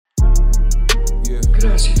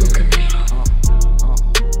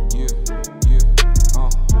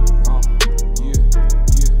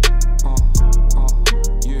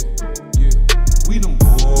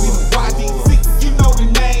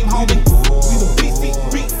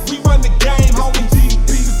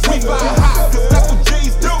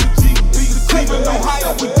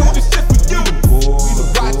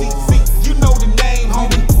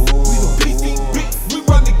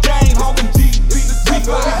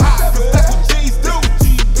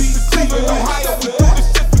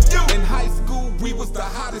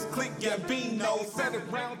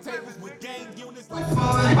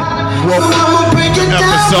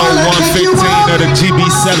Episode 115 of the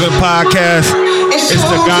GB7 podcast. It's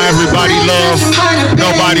the guy everybody loves,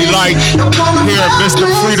 nobody like. Here at Mr.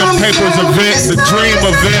 Freedom Papers event, the Dream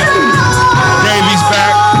event. Davy's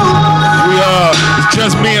back. It's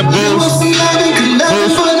just me and Boost.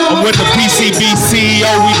 I'm with the PCB CEO.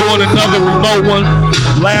 We doing another remote one.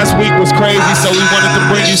 Last week was crazy, so we wanted to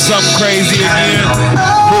bring you something crazy again.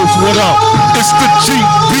 Boost, what up? It's the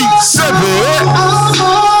GB7.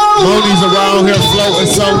 Moni's around here floating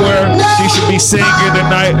somewhere. She should be singing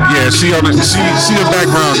tonight. Yeah, she the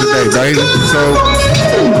background today, right? So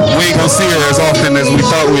we ain't gonna see her as often as we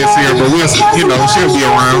thought we'd see her, but she'll be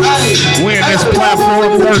around. We in this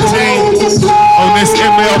platform 13 on this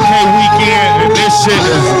MLK weekend, and this shit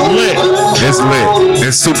is lit. It's lit.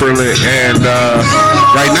 It's super lit. And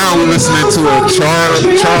right now we're listening to a Charles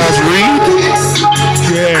Reed.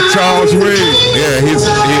 Yeah, Charles Reed. Yeah, if you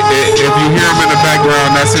hear him in the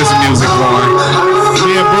background, that's his music going.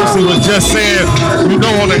 Me and Brucey was just saying,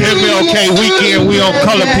 on the MLK weekend, we on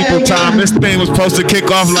Color People time. This thing was supposed to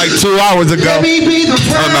kick off like 2 hours ago. Oh,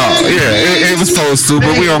 no. Yeah, it was supposed to,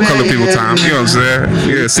 but we on Color People time. You know what I'm saying?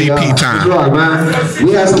 Yeah, CP time.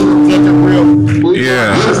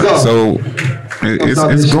 Yeah, so...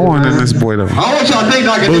 It's going in this boy though. I want y'all to think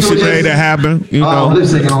I can Boosie made it happen.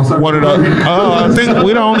 One of the. I think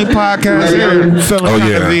we the only podcast here feeling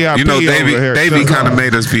kind of VIP. Davey kind of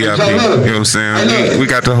made us VIP. You know what I'm saying? We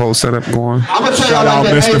got the whole setup going. Shout out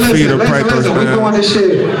Mr. Feeder Papers,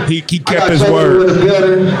 man. He kept his word. He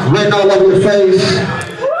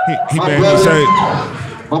made me say.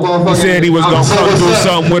 He said he was going to come do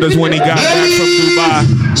something with us when he got back from Dubai.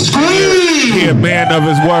 He a man of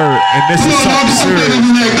his word, and this is something serious.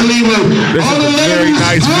 This is a very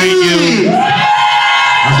nice venue.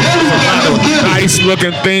 There's a lot of nice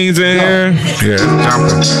looking things in here. Yeah,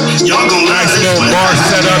 jumping. Nice little bar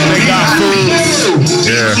set up. They got food.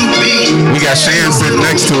 Yeah. We got Shan sitting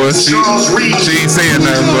next to us. She ain't saying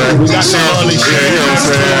nothing, but we got some early shit. You know what I'm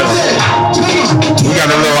saying? We got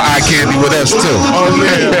a little eye candy with us too. Oh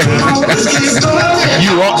yeah.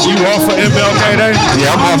 You off for MLK Day?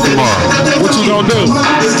 Yeah, I'm off tomorrow. What you gonna do?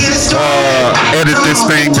 Edit this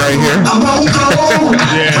thing right here.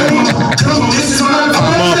 Yeah.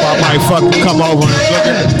 I might fucking come over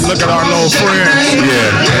and look at our little friends.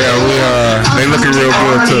 Yeah, they looking real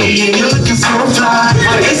good too.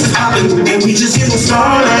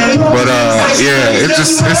 But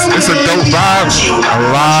it's a dope vibe. A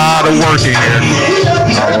lot of work in here.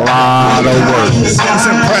 A lot of work. It's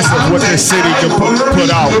impressive what this city can put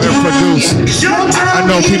out and produce. I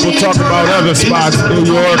know people talk about other spots, New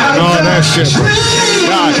York and all that shit, but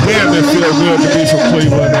God damn, it feels good to be from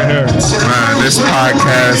Cleveland in here. Man, this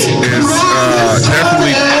podcast is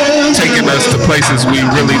definitely taking us to places we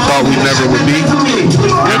really thought we never would be,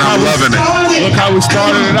 and I'm loving it. Look how we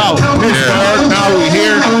started it out. Pittsburgh, now we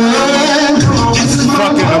here.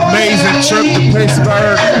 Fucking amazing trip to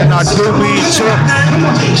Pittsburgh, and I do mean trip.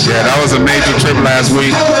 Yeah, that was a major trip last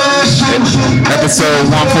week. Episode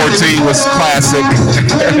 114 was classic.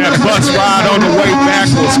 That bus ride on the way back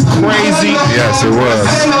was crazy. Yes, it was.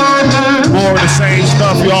 More of the same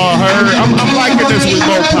stuff y'all heard. I'm liking this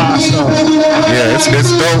remote pod stuff. Yeah, it's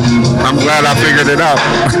dope. I'm glad I figured it out.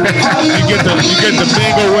 You get to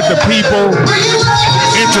mingle with the people.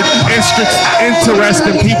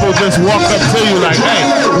 Interesting people just walk up to you like, hey,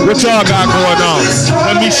 what y'all got going on?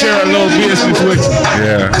 Let me share a little business with you.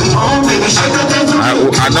 Yeah.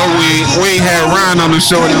 I know we ain't had Ryan on the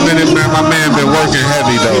show in a minute, man. My man been working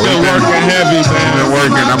heavy though. He been working heavy, man. Been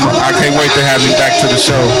working. I can't wait to have him back to the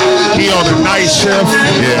show. He on a night shift.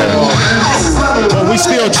 Yeah. But we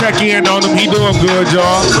still check in on him. He doing good,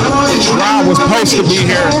 y'all. Rob was supposed to be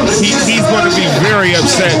here. He's going to be very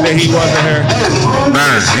upset that he wasn't here.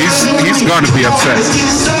 Man, he's going to be upset.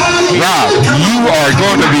 Rob, you are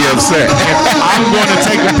going to be upset. I'm going to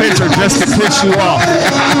take a picture just to piss you off.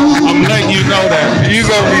 I'm letting you know that. You're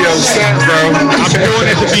going to be upset, bro. I'm doing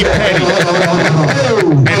it to be petty.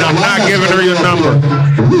 And I'm not giving her your number.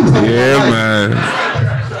 Yeah, man.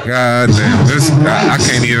 God damn, I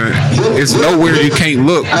can't even. It's nowhere you can't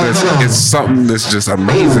look. It's something that's just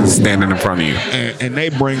amazing standing in front of you. And they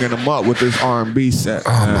bringing them up with this R&B set.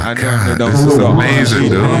 Oh my God, this is amazing,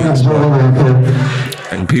 dude.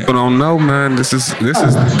 And people don't know, man. This is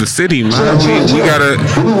the city, man.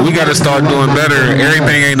 We gotta start doing better.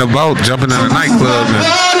 Everything ain't about jumping in a nightclub and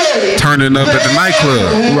turning up at the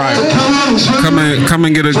nightclub. Right. Come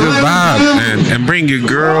and get a good vibe and bring your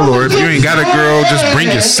girl, or if you ain't got a girl, just bring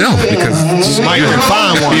yourself, because you might can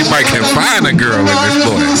find one. You might can find a girl in this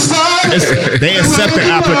place. They accept the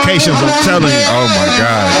applications, I'm telling you. Oh my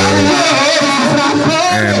God, dude.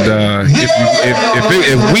 And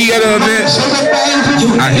if we at an event,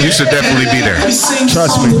 you should definitely be there.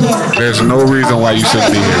 Trust me. There's no reason why you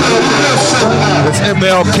shouldn't be here. It's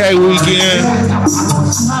MLK weekend,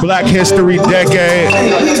 Black History Decade.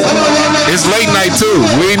 It's late night too.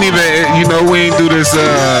 We ain't even, we ain't do this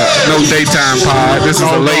no daytime pod. This is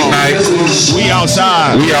a late night. We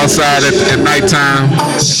outside. We outside at nighttime.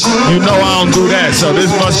 You know I don't do that, so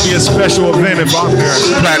this must be a special event if I'm there.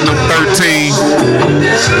 Platinum 13.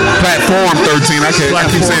 Platform 13. I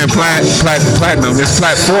keep saying platinum. It's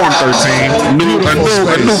Platform 13. A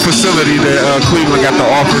new facility that Cleveland got to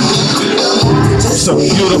offer. It's a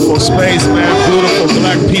beautiful space, man. Beautiful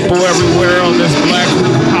black people everywhere on this black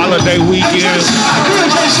holiday weekend.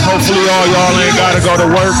 Hopefully all y'all ain't gotta go to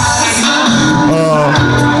work.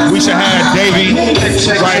 We should have Davey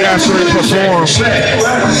right after he performs.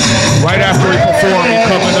 Right after he performs, he's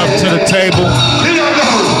coming up to the table.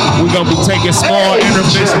 We're gonna be taking small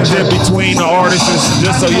intermissions in between the artists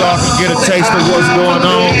just so y'all can get a taste of what's going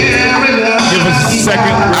on. Give us a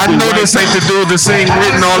second. I know this ain't the dude that sing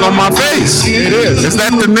Written All on My Face. It is. Is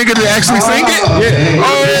that the nigga that actually sing it? Yeah.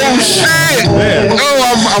 Oh shit. Yeah.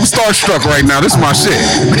 Oh, I'm starstruck right now. This is my shit.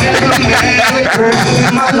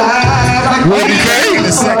 We'll be back in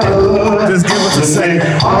a second. Just give us a second.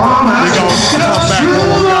 We're gonna come back when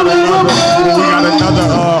we got another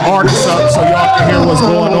artist up so y'all can hear what's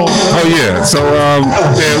going on. Oh yeah. So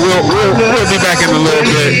we'll be back in a little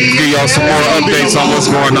bit. Give y'all some more updates on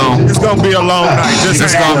what's going on. It's gonna be a long night.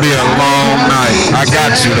 It's gonna be a long night. I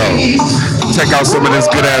got you though. Check out some of this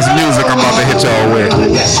good ass music I'm about to hit y'all with.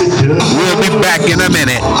 We'll be back in a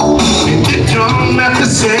minute.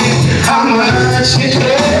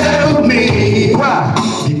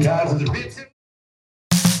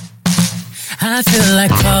 I feel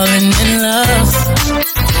like falling in love.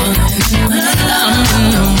 I'm in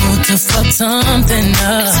the mood to fuck something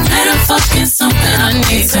up. Tonight I'm fucking something. I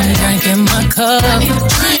need some drink in my cup.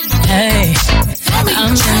 Hey, I'm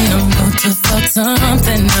in the mood to fuck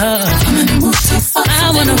something up.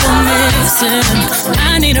 I wanna go missing.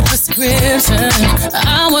 I need a prescription.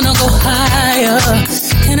 I wanna go higher.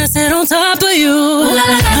 Can I sit on top of you? I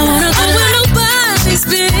wanna go where nobody's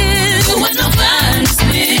been.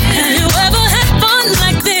 Have you ever had fun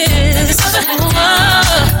like this?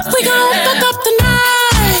 We gon' fuck up the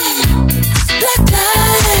night. Black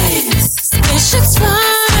lights, spaceships fly.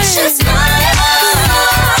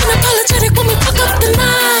 Unapologetic when we fuck up the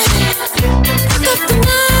night. Fuck up the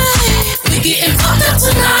night. We getting fucked up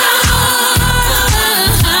tonight.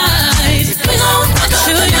 We gon' fuck up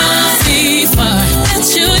the night. See far, let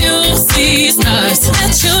you see stars,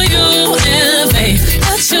 let you elevate,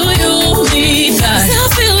 let you lead us. I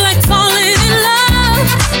feel like falling in love.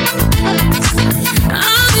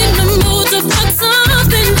 I'm in the mood to fuck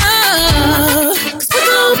something up. 'Cause we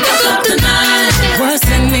gon' fuck up the night. What's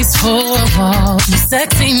in these four walls? You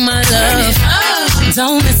sexy, my love.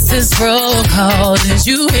 Don't miss this roll call. Did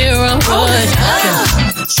you hear a word?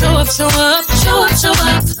 Show up, show up, show up, show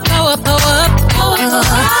up. Pow up, pow up, pow up.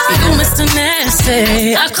 You Mr.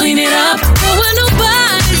 Nasty, I clean it up. Go where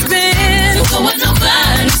nobody's been. Go where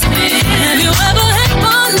nobody's been. Have you ever had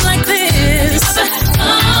fun like this?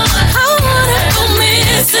 I wanna go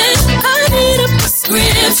missing. I need a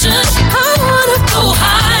prescription. I wanna go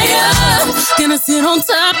higher. Gonna sit on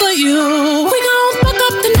top of you. We gon' fuck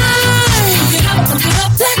up the night. Get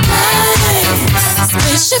up, black lights.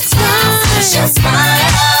 Spaceships fly.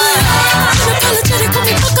 Unapologetic when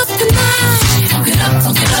we fuck up the night. Fuck it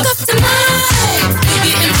up tonight. We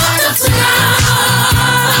getting fucked up tonight.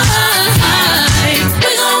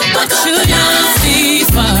 We gon' fuck up tonight. See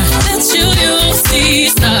far, let you see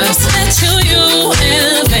stars, let you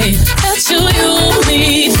elevate, let you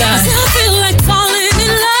lead us. I feel like falling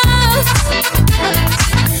in love.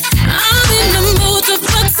 I'm in the mood to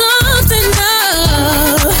fuck something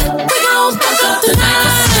up. We gon' fuck up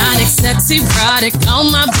tonight. Sexy, erotic on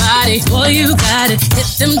my body. Boy, you got it. Hit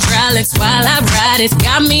them dry lips while I ride it.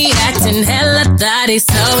 Got me acting hella thotty.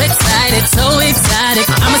 So excited, so exotic.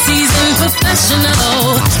 I'm a seasoned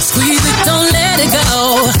professional. Squeeze it, don't let it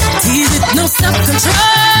go. Tease it, no self-control.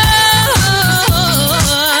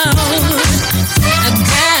 I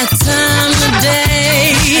got time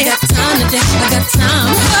today. I got time today. I got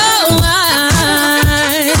time. Oh,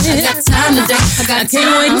 I got time today. I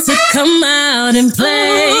can't wait to come out and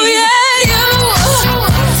play. Ooh, yeah, you.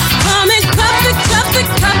 Come and cup it, cup it,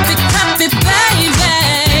 cup it, cup it, baby.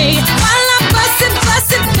 While I bust it, bust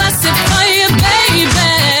it, bust it for you, baby.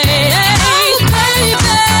 Oh, baby.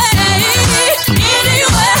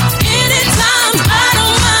 Anywhere, anytime. I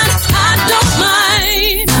don't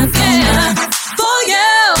mind. Yeah. For you.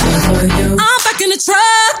 I'm back in the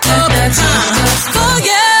truck. For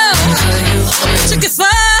you. Chicken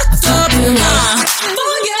fucked up. For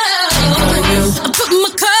you. I'm putting my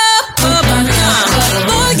cup up.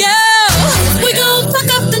 For you. We gon' fuck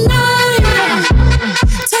up the night.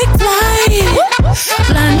 Take flight.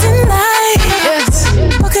 Blinding lights.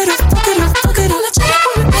 Fuck it up, fuck it up, fuck it up.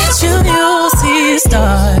 Bet you'll see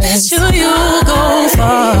stars. Bet you'll go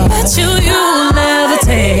far. Bet you'll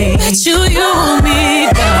levitate. Bet you'll be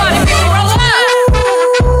God.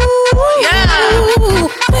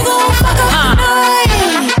 We gon' fuck up the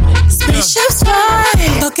night. Spaceships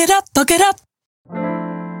fly. Fuck it up, fuck it up.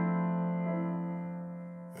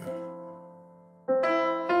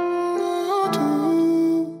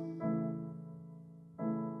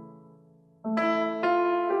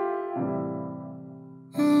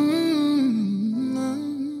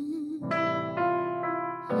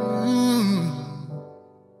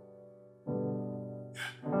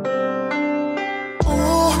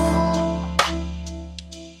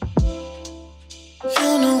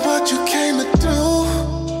 You know what you came to do.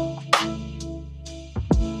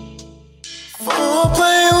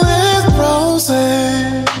 Foreplay with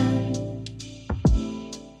roses.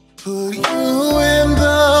 Put you in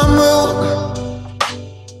the mood.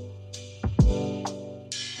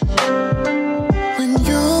 When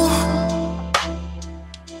you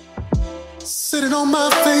sitting on my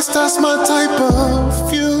face, that's my type of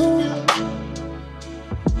view.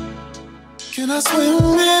 Can I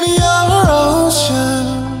swim in your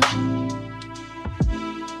ocean?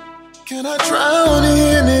 Can I drown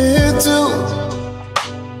in it too?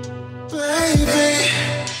 Baby,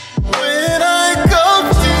 when I go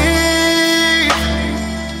deep,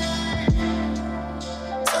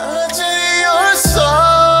 touching your soul,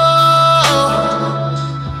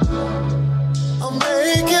 I'll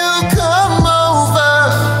make you come over,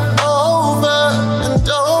 over and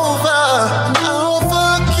over, and I'll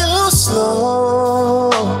fuck you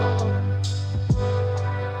slow,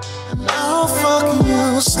 and I'll fuck you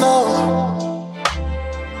slow.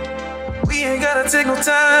 We ain't gotta take no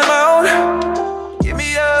time out. Give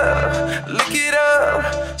me up, lick it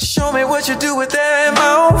up. Show me what you do with that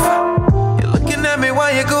mouth. You're looking at me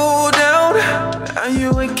while you go down. Now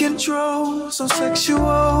you in control, so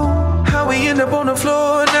sexual. How we end up on the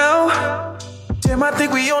floor now? Damn, I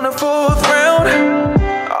think we on the fourth round.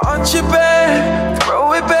 Arch your back,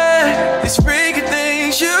 throw it back. These freaky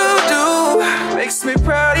things you do makes me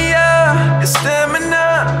proud of ya. Your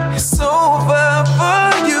stamina, it's over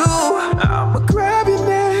for you. I'ma grab your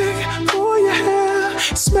neck, pull your hair,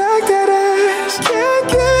 smack that ass, can't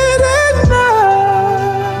get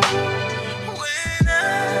enough.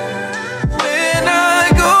 When I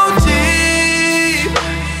go deep,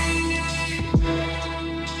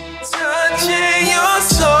 touching your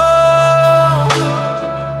soul,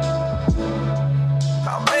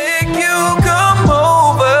 I'll make you come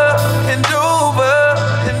over and over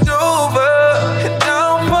and over, and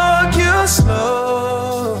I'll fuck you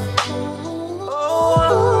slow. Oh,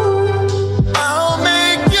 I'll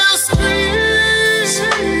make you scream,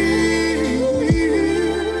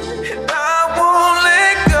 and I won't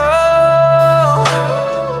let go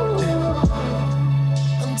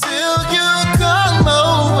until you come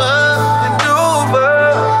over and over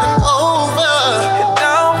and over, and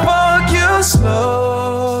I'll fuck you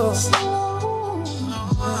slow.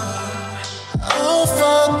 I'll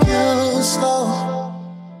fuck you slow.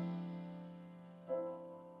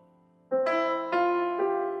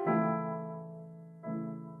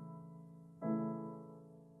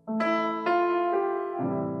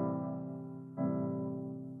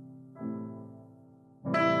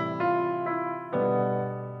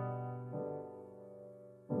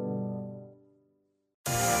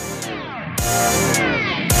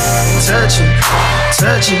 Touching,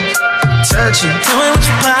 touching, touching. Tell me what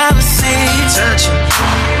your policy. Touching,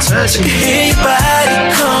 touching. Hear your body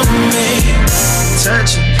calling me.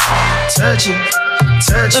 Touching, touching,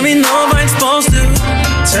 Let me know if I ain't supposed to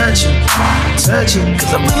touch you.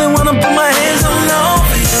 Cause I really wanna put my hands all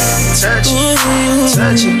over you. Touch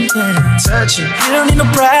you. You don't need no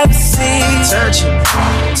privacy. Touch you.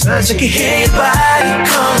 I can hear your body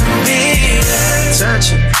calling me.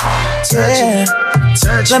 Touch you.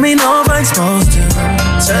 Let me know if I ain't supposed to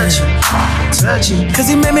touch you. Cause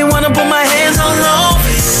you made me wanna put my hands all over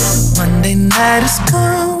you. Monday night is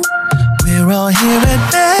come. We're all here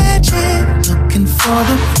at Magic, looking for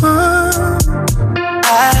the fun.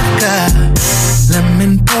 I've got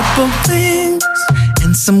lemon pepper wings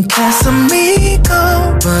and some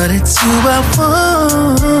Casamigo, but it's you I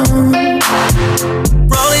want.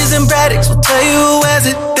 Rollies and Braddocks will tell you who has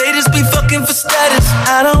it. They just be fucking for status.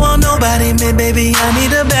 I don't want nobody, man, baby, I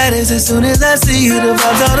need the baddest. As soon as I see you, the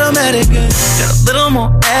vibe's automatic. Got a little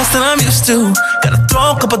more ass than I'm used to. Gotta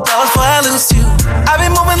throw a couple dollars before I lose you. I be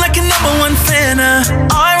moving like a #1 fan.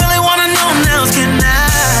 All I really wanna know now is can I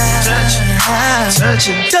touch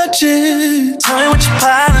it? Tell me what your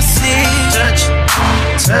policy. Touch it.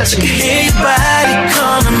 I can hear your body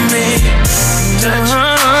calling me.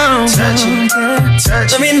 Touch it.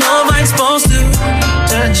 Let me know if I ain't supposed to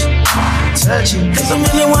touch you. Cause I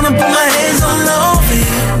really wanna put my hands all over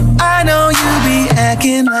you. I know you be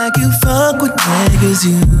acting like you fuck with niggas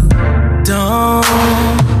you don't.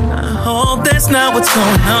 I hope that's not what's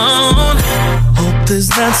going on. Hope there's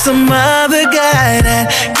not some other guy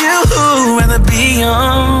that you'd rather be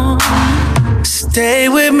on. Stay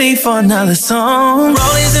with me for another song.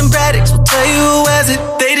 Rollies and Braddocks will tell you who has it.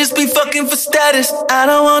 They just be fucking for status. I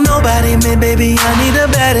don't want nobody, man, baby, I need the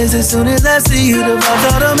baddest. As soon as I see you, the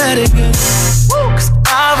vibe's automatic. Cause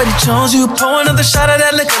I already chose you. Pour another shot of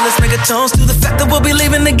that liquor. Let's make a toast to the fact that we'll be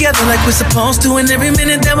leaving together like we're supposed to. And every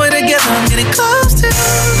minute that we're together, I'm getting close to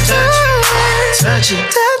touch it.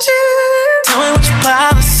 Tell me what your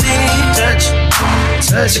policy. Touch it.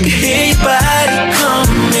 I can hear your body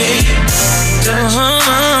calling me.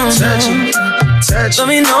 Touch it. Let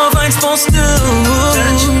me know if I ain't supposed to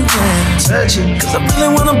touch you. Cause I really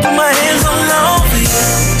wanna put my hands all over you.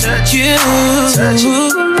 Touch you.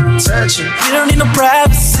 You don't need no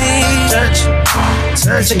privacy. Touch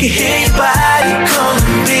I can hear your body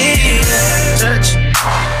calling me.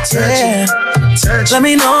 Let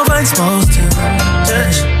me know if I ain't supposed to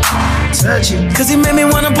touch you. Cause you made me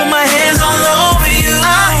wanna put my hands all over you.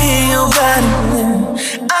 I hear your body.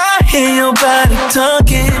 I hear your body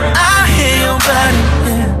talking. I hear your body.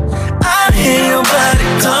 I hear your body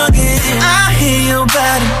talking. I hear your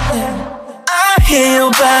body. I hear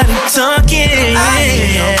your body talking. I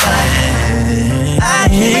hear your body. I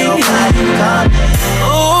hear your body talking.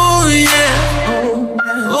 Oh yeah.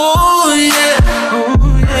 Oh yeah.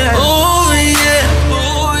 Oh yeah.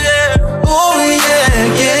 Oh yeah. Oh yeah.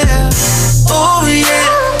 Yeah. Oh yeah.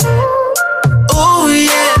 Oh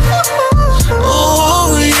yeah.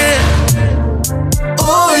 Oh yeah.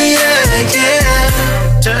 Oh yeah.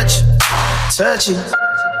 Yeah. Touch you.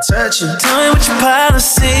 Tell me what your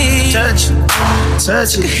policy. Touch you. I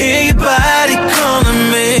can hear your body calling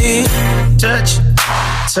me. Touch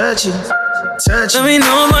you. Let me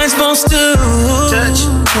know if I'm supposed to touch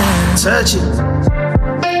you. Touch you.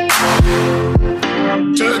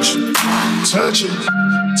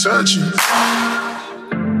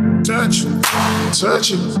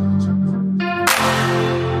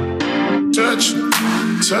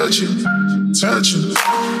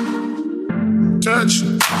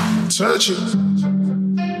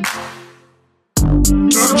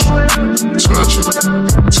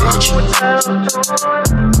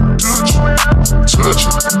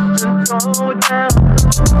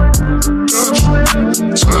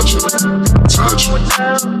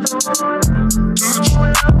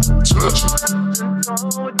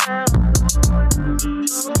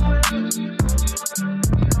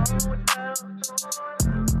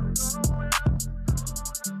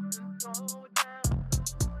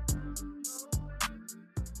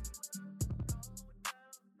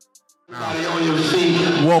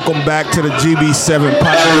 Welcome back to the GB7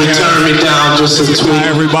 podcast. Turn me down just a tweet.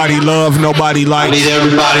 Everybody love, nobody likes. Need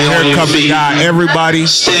everybody on Here your comes the feet. guy everybody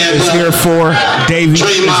Stand is up. here for. Davey is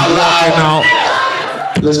Dream out walking loud.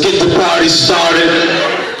 out. Let's get the party started.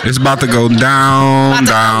 It's about to go down. Oh,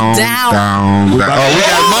 we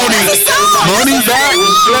got Moni. Moni back.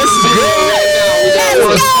 Let's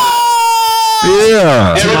go.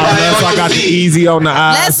 Yeah. Everybody I on got the your feet. easy on the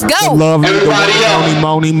eyes. Let's go. The lovely, the Everybody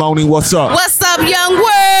one, up. Moni, what's up? What's up, young world?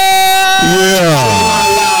 Yeah.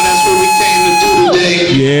 That's what we came to do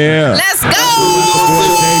today. Yeah. Let's go. Boy,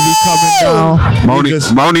 Davey coming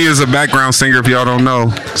down. Moni is a background singer if y'all don't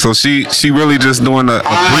know. So she really just doing a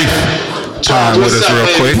brief time with us real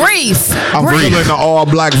quick. Brief. I'm feeling the all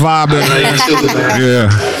black vibe in here. Yeah.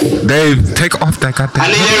 Dave, take off that goddamn. I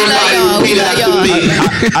need everybody to repeat after me.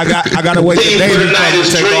 I gotta wait till David comes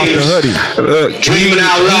to take off the hoodie. Dreaming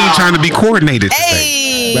out He ain't loud. trying to be coordinated.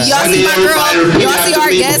 Hey, y'all see my girl? Y'all see our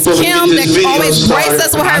guest Kim that always grace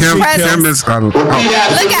us with her Kim presence? is.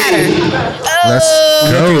 Look at her. Let's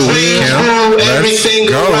go. Dreams Kim. rule Let's everything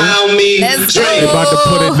go. around me. Let's They about to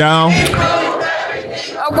put it down.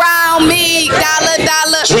 Around me,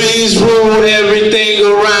 dollar. Dreams rule everything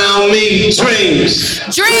around me. Dreams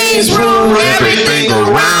rule everything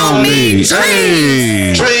around me.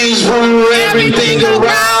 Hey. Dreams rule everything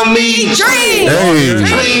around me. Dreams. Hey.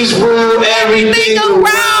 Dreams rule everything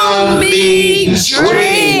around me.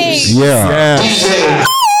 Dreams. Yeah. DJ,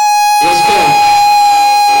 let's go.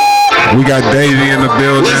 We got Davey in the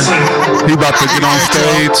building. He about to get on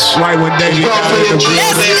stage. Right when David got in the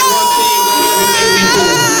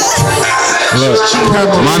Let's Look,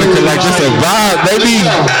 Monica like this a vibe, baby.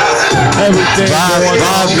 everything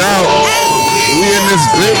Vibed out. We in this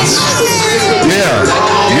bitch. Yeah.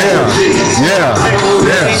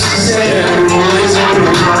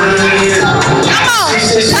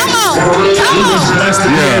 Come on. blessed to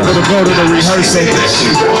be able to go to the rehearsal.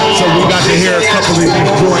 So we got to hear a couple of these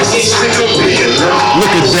joints.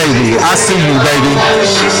 Look at Davey. I see you, baby.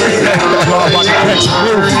 Y'all about to catch a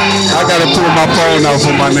movie. I gotta pull my phone out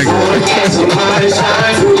for my nigga. Let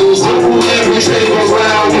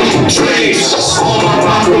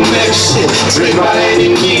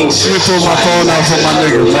me pull my phone out for my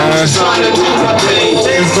nigga, man.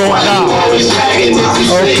 It's going down.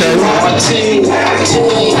 Okay.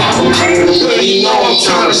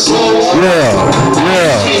 Yeah.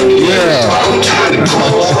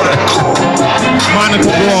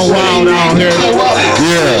 Monica going wild out here.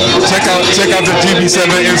 Yeah. Check out the GB7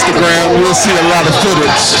 Instagram. We'll see a lot of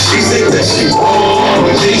footage.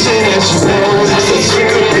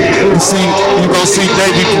 You gonna see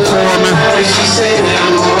Davey performing.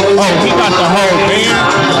 Oh, we got the whole band.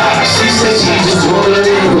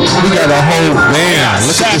 We got a whole band.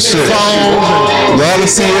 Look at this shit. Y'all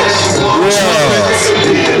see it?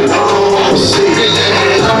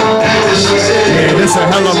 Yeah, this a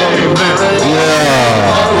hell of an event.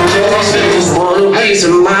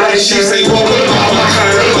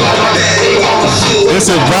 It's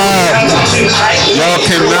a vibe. Y'all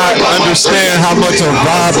cannot understand how much a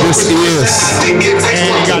vibe this is. And you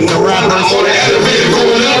got the rappers.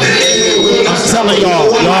 I'm telling y'all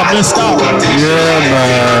missed out. Yeah,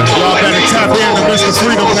 man. Y'all better tap into Mr.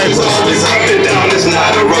 Freedom Papers.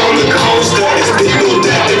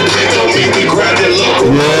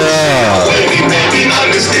 Yeah.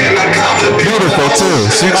 Beautiful too.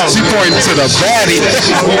 She pointing to the baddie.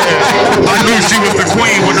 I knew she was the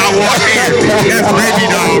queen when I walked in. That's Baby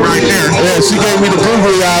Doll right there. Yeah, she gave me the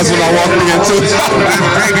googly eyes when I walked in too. That's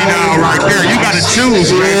Baby Doll right there. You gotta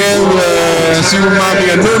choose, man. Yeah, man. She remind me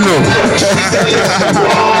of Nunu.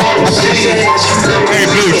 Hey,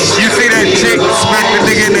 Blue, you see that chick smack the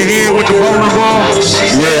nigga in the head with the bowling ball?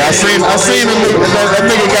 Yeah, I seen that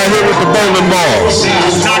nigga got hit with the bowling ball.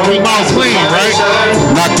 Knocked him out clean, right?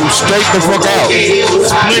 Knocked him straight the fuck out.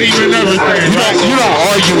 Split him and everything. You don't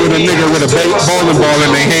argue with a nigga with a bowling ball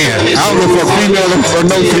in their hand. I don't know if a female or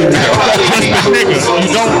no female. Just a nigga.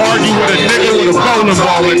 You don't argue with a nigga with a bowling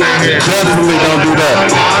ball in their hand. Definitely don't do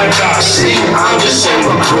that.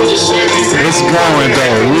 It's going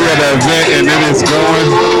though. We at an event and it is going.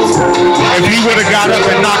 If he would have got up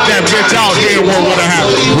and knocked that bitch out, then what would have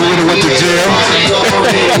happened? We would have went to jail.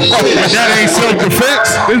 That ain't self-defense.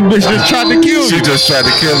 This bitch just tried to kill She you. just tried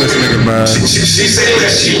to kill this nigga, man. So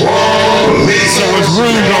it's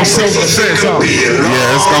rude on self-defense, huh?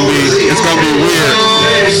 Yeah, it's gonna be weird.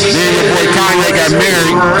 Then your boy Kanye got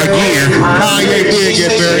married again. Kanye did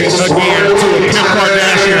get married again to a Kim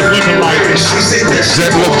Kardashian lookalike.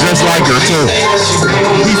 Look just like her too.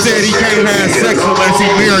 He said he can't have sex unless he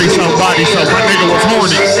marries somebody, so my nigga was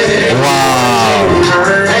horny. Wow.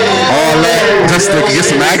 All that just to get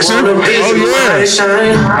some action? Oh yeah.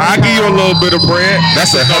 I'll give you a little bit of bread.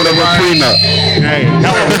 That's a hell of a prenup. Hey,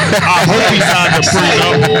 I hope he signed the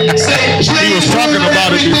prenup. He was talking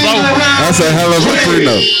about it before. That's a hell of a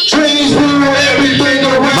prenup.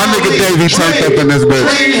 My nigga Davey turned up in this bitch.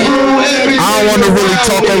 I don't want to really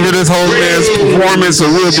talk over this whole man's performance, so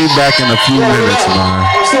we'll be back in a few minutes, man.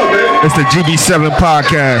 It's the GB7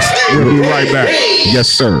 podcast. We'll be right back. Yes,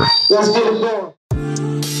 sir.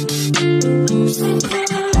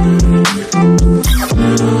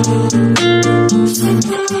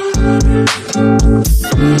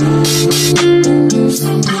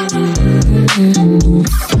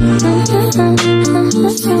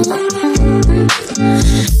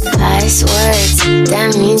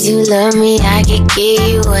 love me, I can give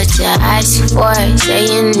you what you ask for. Say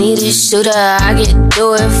you need a shooter, I can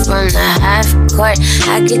do it from the half court.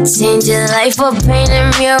 I could change your life or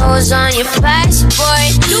painting murals on your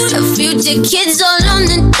passport. The future kids all on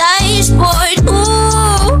the dashboard.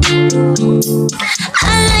 Ooh,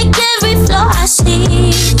 I like every flaw I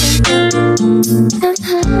see.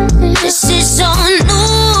 This is so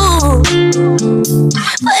new,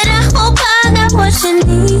 but I hope I got what you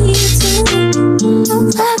need to.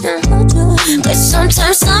 Cause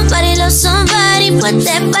sometimes somebody loves somebody, but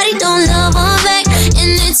that body don't love them back.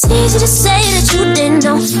 And it's easy to say that you didn't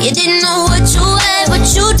know. You didn't know what you had, but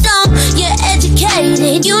you don't. You're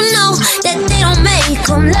educated, you know that they don't make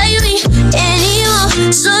them like me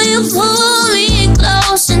anymore. So you pull me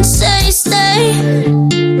close and say stay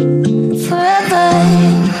forever.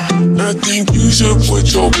 I think you should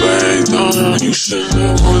put your bag down. You should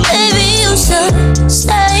never. Baby, you should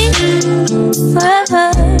stay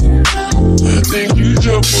forever. I think you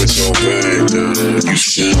should put your bag down. You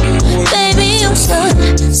should never. Baby, you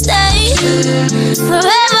should stay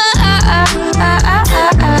forever.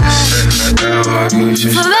 Forever.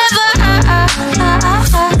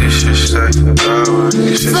 You should stay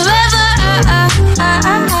forever.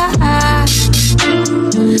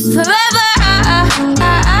 Forever.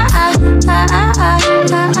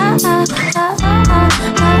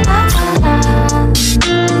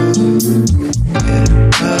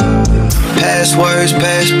 Past words,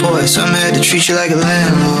 passports, some had to treat you like a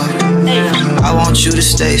landlord. I want you to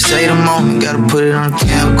stay, say the moment, gotta put it on the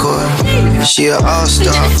camcorder. She an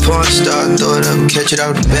all-star, porn star, throw it up, catch it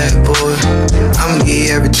out the backboard. I'ma give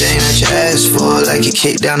you everything that you asked for, like you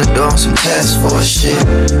kicked down the door on some task force shit.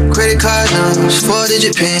 Credit card numbers,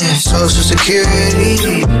 4-digit pin, social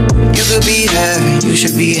security. You could be having, you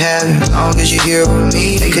should be having, as long as you're here with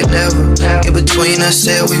me. They could never get between us,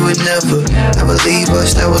 said we would never leave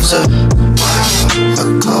us, that was a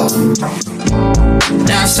call.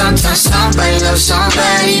 Now sometimes somebody loves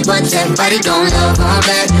somebody, but that body don't love them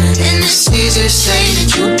back. And it's easy to say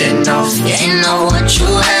that you didn't know. You didn't know what you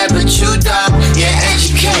had, but you don't. You're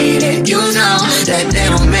educated, you know that they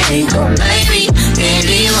don't make them like me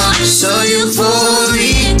anymore. So you pull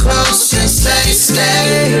me close and say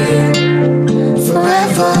stay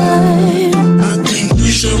forever. I think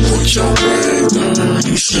you should put your bag down.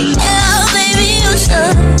 You should. Yeah, baby, you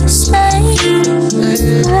should stay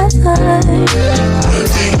forever. I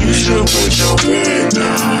think you should put your bag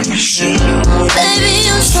down. You should. Baby,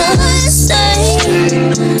 you should stay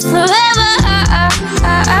forever.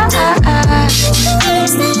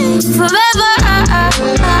 Forever. Forever.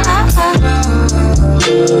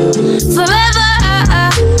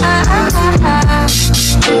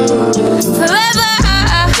 Forever.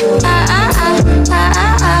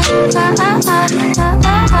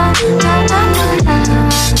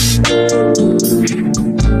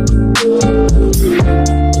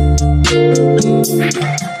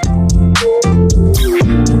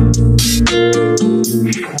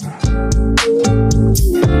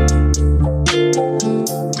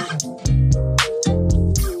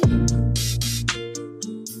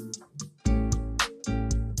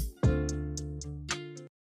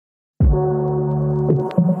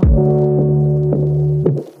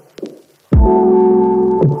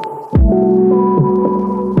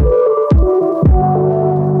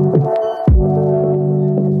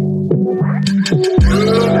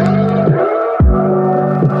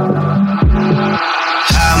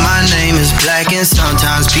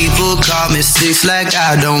 Sometimes people call me six like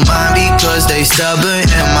I don't mind because they stubborn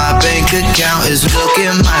and my bank account is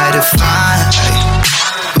looking mighty fine.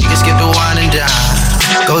 We can skip the wine and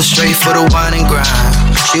dine, go straight for the wine and grind.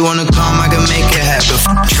 She wanna come, I can make it happen,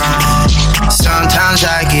 trying. Sometimes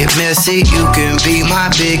I get messy, you can be my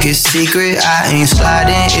biggest secret. I ain't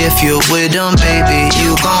sliding if you're with them, baby,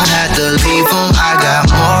 you gon' have to leave them. I got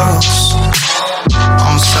morals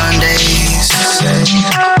on Sundays,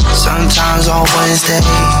 sometimes on Wednesdays.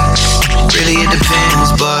 Really it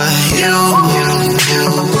depends, but you're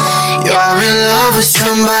in love with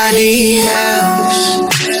somebody else.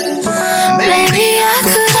 Maybe I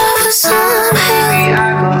could offer some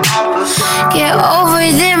help. Get over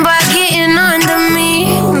them by getting under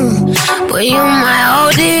me. But you might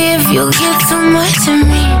hold it if you get too much of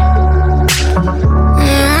me.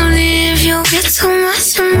 Only if you get too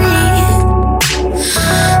much of me.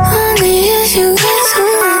 Only if you get too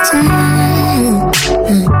much of me.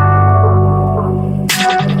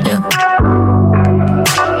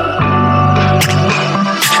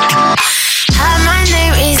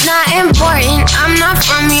 I'm not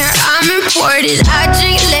from here, I'm imported. I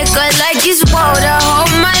drink liquor like it's water.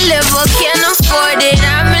 Hold my liver, can't afford it.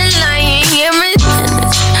 I've been lying here in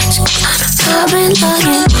Tennessee.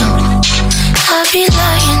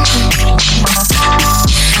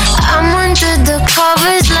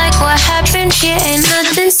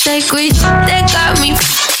 sacred shit that got me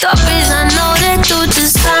fucked up is I know that dude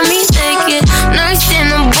just got me thinking. Nursed in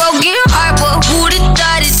a broken heart, but who'd have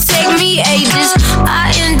thought it'd take me ages? I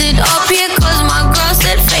ended up here cause my girl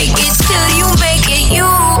said fake it till you make it. You're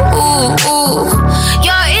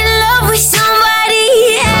in love with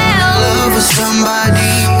somebody else. Love with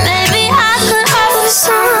somebody. Maybe I could offer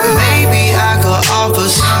some. Maybe I could offer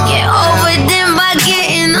some. Get over them by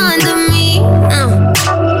getting under me.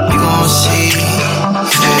 You gon' see.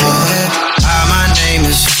 Yeah. My name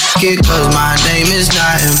is cause my name is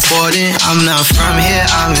not important. I'm not from here,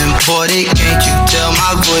 I'm imported. Can't you tell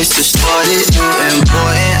my voice distorted? You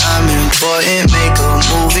important, I'm important. Make a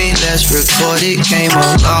movie, let's record it. Came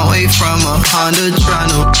a long way from a Honda,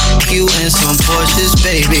 tryna you in some Porsches,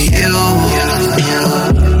 baby.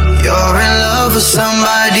 You're in love with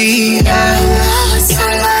somebody else.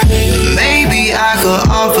 Maybe I could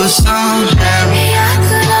offer some help.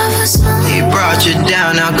 He brought you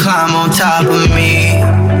down, now climb on top of me.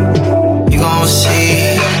 You gon'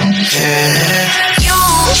 see, yeah.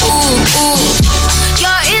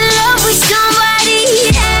 You're in love with somebody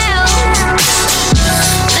else.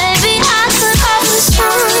 Maybe I could offer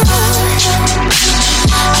some.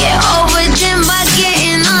 Get over them by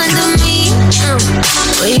getting under me.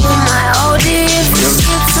 But you might hold it if you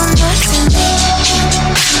get too much of me.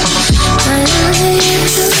 I know that if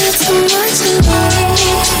you get too much of me.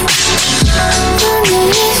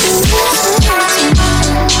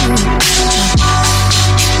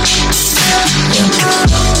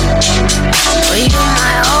 But you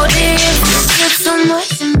might hold it if you get too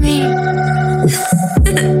much of me.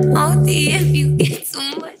 Hold it if you get too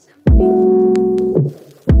much of me.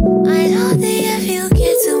 I hold it if you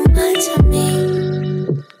get too much of me.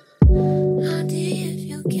 Hold it if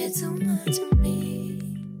you get too much of me.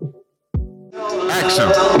 Action.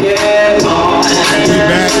 We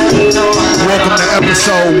back. Welcome to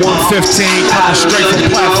episode 115, coming straight from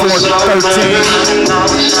platform 13.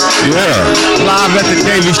 Yeah. Live at the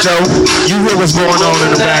Davey Show. You hear what's going on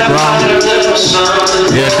in the background.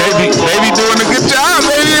 Yeah, Davey doing a good job,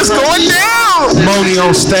 baby. It's going down. Moni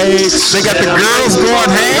on stage. They got the girls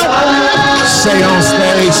going ham. Shay on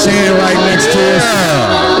stage, Shan right next to us.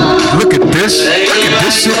 Look at this. Look at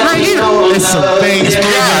this shit right here. It's some things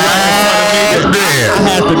moving right in front of me.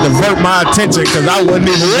 I had to divert my attention because I wasn't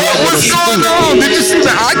even What's going on? Did you see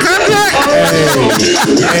the eye contact?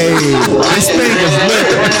 Hey, this thing is lit.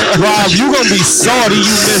 Rob, you gonna be salty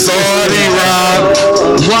you miss Salty, Rob.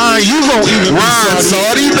 Ryan, you gonna even be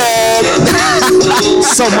Salty, dog.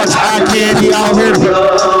 So much eye candy out here.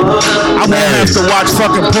 I'm gonna have to watch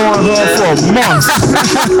fucking Pornhub for a month.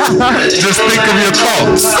 Just think of your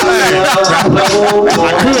thoughts. I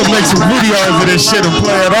could make some videos of this shit and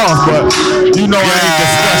play it off, but you know I ain't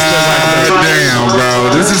disgusted like that. Damn,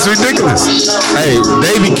 bro. This is ridiculous. Hey,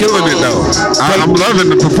 they be killing it, though. I'm loving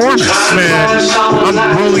the performance. Man, I'm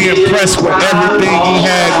really impressed with everything he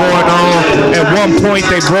had going on. At one point,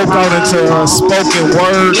 they broke out into spoken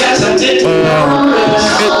word.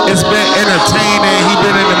 It's been entertaining. He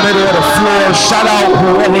been in the middle of the floor. Shout out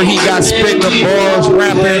whoever he got spitting the bars,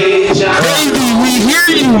 rapping. Baby, we hear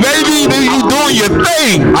you, baby. You doing your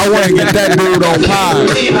thing. I want to get that dude on pod.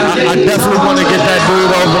 I definitely want to get that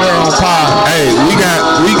dude over there on pod. Hey, we got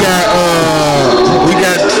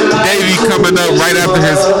Davey coming up right after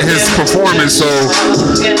his performance, so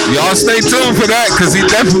y'all stay tuned for that, because he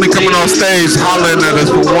definitely coming on stage hollering at us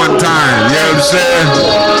for one time. You know what I'm saying?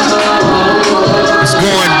 It's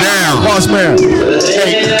going down. Boss man,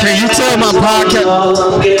 hey, can you tell my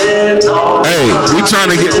podcast? Hey, we trying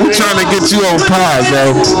to get you on pod,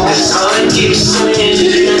 bro.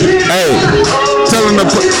 Hey, tell him to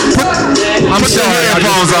put your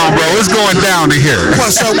headphones on, bro. It's going down in here.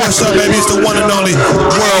 What's up, baby? It's the one and only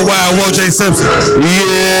worldwide Woj Simpson.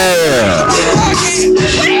 Yeah.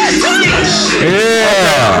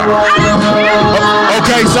 Yeah.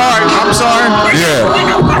 Okay, sorry. I'm sorry. Yeah.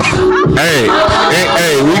 Hey,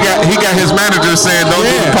 he got his manager saying don't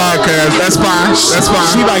do the podcast. That's fine. That's fine.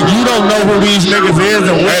 She like, you don't know who these niggas is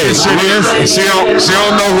and what this shit is. She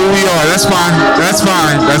don't know who we are. That's fine. That's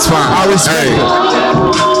fine. That's fine. I respect it.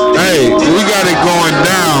 Hey, we got it going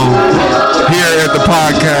down here at the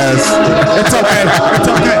podcast. It's okay. It's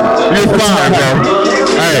okay. You're fine, bro.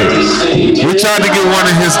 Hey, we tried to get one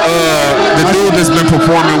of his the dude that's been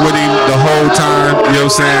performing with him the whole time. You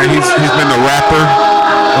know what I'm saying? He's been a rapper.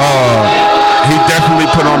 He definitely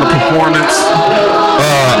put on a performance.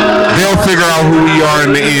 They'll figure out who we are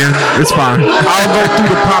in the end. It's fine. I'll go through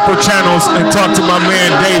the proper channels and talk to my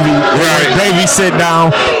man Davey. Right. When Davey sit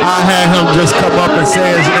down, I had him just come up and say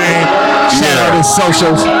his name, shout out his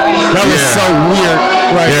socials. That was so weird.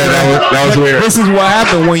 Right? That was weird. This is what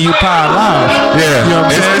happened when you pod live. Yeah. You know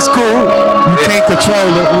what I'm saying? It's cool. You can't control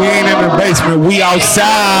it. We ain't in the basement. We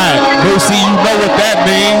outside. Lucy, you know what that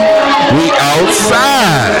means. We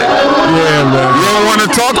outside. Yeah, man. You don't want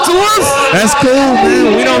to talk to us? That's cool,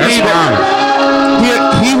 man. We don't need fine.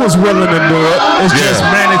 He was willing to do it. It's just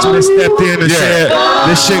management stepped in and said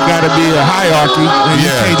this shit got to be a hierarchy. And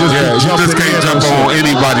you can't just jump on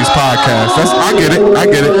anybody's podcast. I get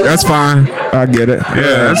it. That's fine. I get it.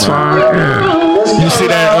 Yeah, that's fine. Yeah. You see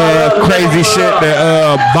that crazy shit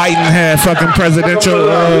that Biden had fucking presidential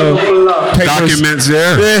papers? Documents,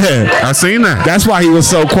 yeah. I seen that. That's why he was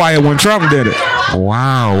so quiet when Trump did it.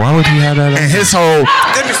 Wow, why would he have that? And his whole,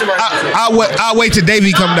 I'll wait till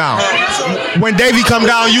Davey come down. When Davey come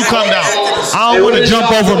down, you come down. I don't want to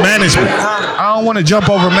jump over management.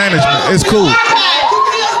 It's cool.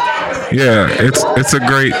 Yeah, it's a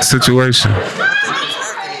great situation.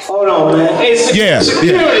 Hold on, man. Hey,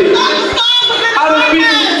 security. How do people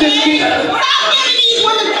just keep...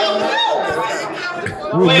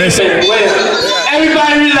 Wait a minute.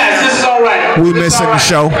 Everybody relax. This is all right. We missing the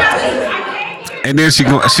show. And then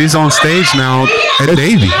she's on stage now at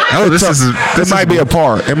Davey. Oh, this might be a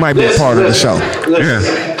part. It might be a part of the show. Yeah.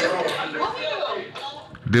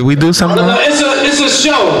 Did we do something? It's a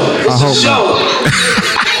show. It's a show.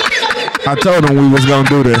 I told him we was gonna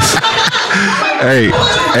do this. Hey,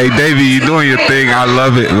 Davey, you doing your thing. I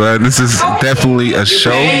love it, man. This is definitely a show.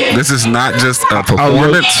 This is not just a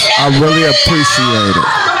performance. I really appreciate it.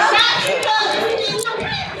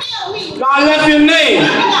 No, I left your name.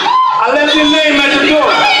 I left your name at the door.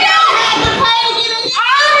 I'm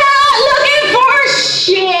not looking for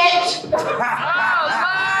shit.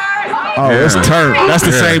 Oh, it's turned. That's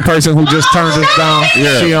the same person who just turned us down.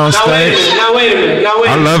 Yeah. She on stage. Now wait a minute.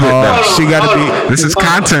 I love it. She got to be. This is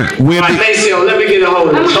content. We'll be. Maceo, let me get a hold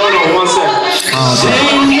of this. Hold on 1 second.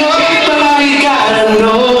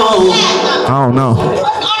 I don't know.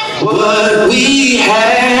 What we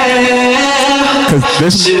have. Cause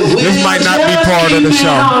this might not be part of the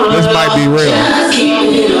show. This might be real.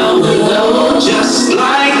 Just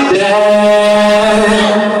like that.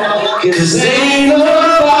 Cause ain't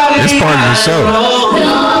nobody. It's part of the show.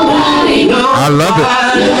 I love it.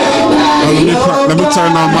 Let me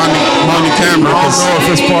turn on my camera. I don't know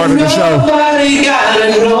if it's part of the show. Ain't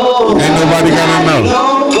nobody gotta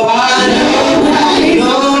know.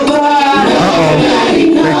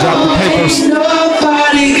 They dropped the papers.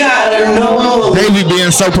 Davey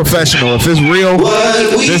being so professional. If it's real,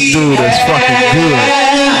 this dude is fucking good.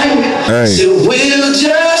 Hey. So we'll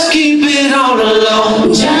just keep it on the low.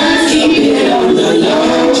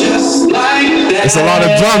 Just like that. It's a lot of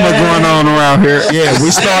drama going on around here. Yeah,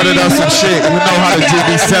 we started up some shit. You know how the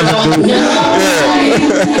GB7 do.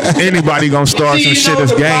 Yeah. Anybody gonna start some shit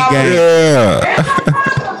that's gang. Yeah.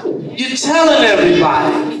 You're telling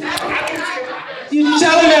everybody.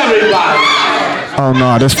 Oh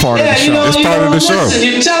no, that's part of the show. It's part of the show.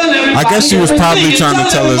 I guess she was probably trying to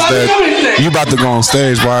tell us that you about to go on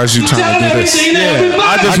stage. Why is you trying to do this? Yeah,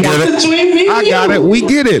 I get it. I got it. We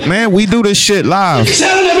get it, man. We do this shit live.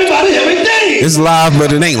 Telling everybody everything. It's live,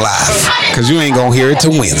 but it ain't live. Because you ain't going to hear it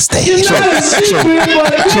till Wednesday. True.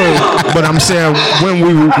 But I'm saying when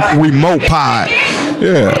we remote pod,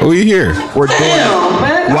 Yeah, we here. we're doing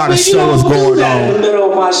it while the show is going In the on.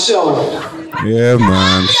 middle of my show. Yeah,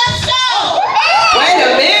 man.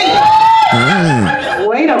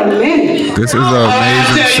 Wait a minute. This is an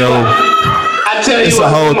amazing show. I tell you It's a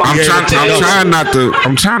what. whole I'm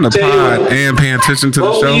trying to pod and pay attention to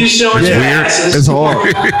the show. It's weird. It's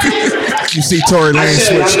hard. You see Tory Lane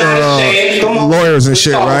switch lawyers and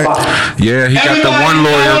shit, right? Yeah, he got the one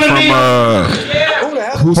lawyer from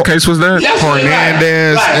whose case was that?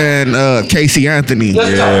 Hernandez and Casey Anthony.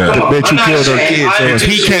 Yeah. The bitch who killed her kids. So if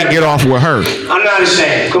he can't get off with her, I'm not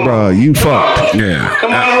ashamed. Come on. bruh, you fucked. Yeah.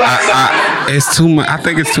 Come on, It's too much. I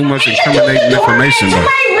think it's too much incriminating information, though.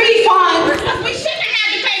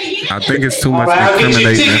 I think it's too much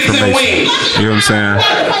incriminating information. You know what I'm saying?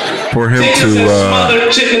 For him to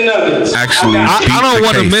actually I don't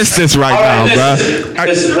want to miss this right now, bruh.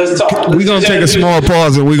 Let's talk. We're going to take a small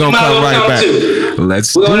pause and we're going to come right back.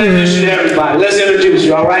 Let's We're do going to introduce it. everybody. Let's introduce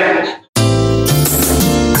you, all right?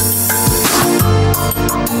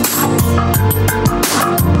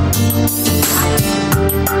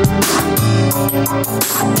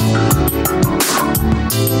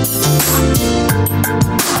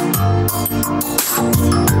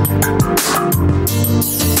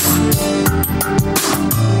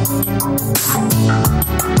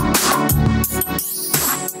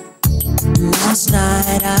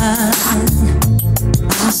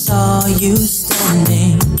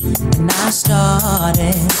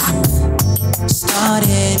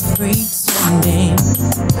 pretending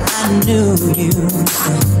I knew you,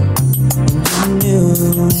 and you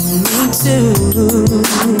knew me too.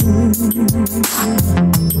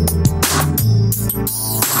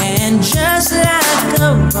 And just like a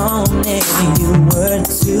romance, you were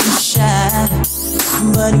too shy,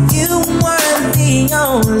 but you weren't the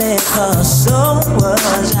only cause, so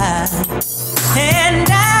was I. And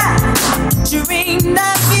I dreamed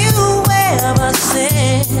of you ever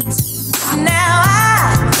since. Now I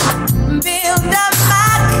build up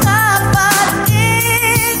my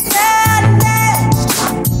confidence, and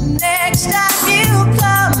next time you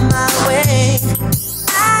come my way,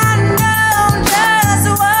 I know just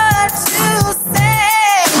what to say.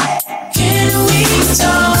 Can we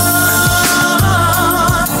talk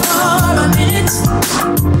for a minute?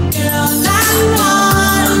 Girl, I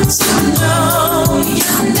want to know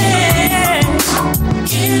your name.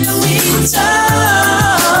 Can we talk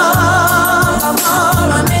for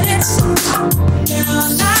a minute? Girl,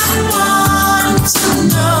 I want to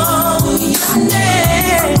know your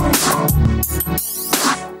name.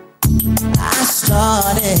 I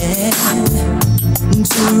started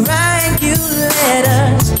to write you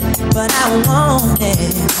letters, but I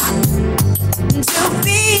wanted to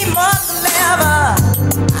be more clever.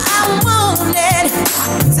 I wanted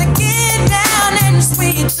to get down and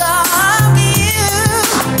sweet talk you,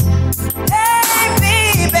 hey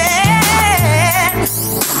baby.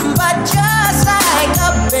 But just like a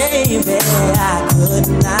baby, I could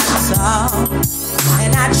not talk,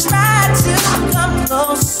 and I tried to come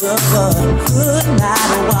closer, but could not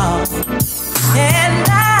walk. And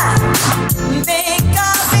I think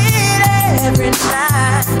of it every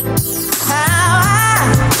night, how I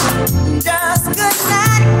just could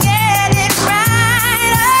not get it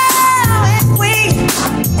right. Oh, if we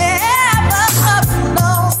ever come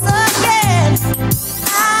close again,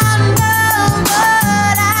 I know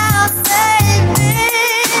what I'll say then.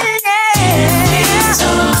 Yeah.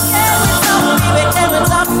 Can we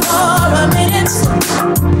talk for a minute?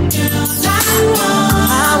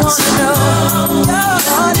 I wanna know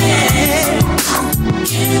your name.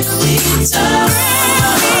 Can we talk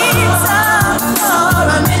for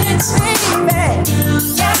a minute, baby?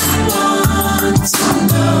 Yeah, I want to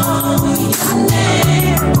know your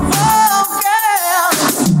name. Oh, girl,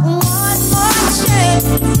 one more chance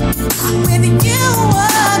with you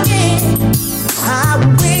again. I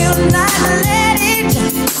will not let it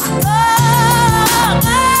go.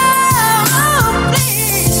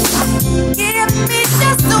 Please give me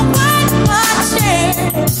just one more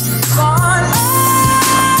chance for love,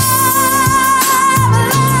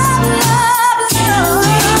 love,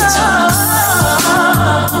 love, love.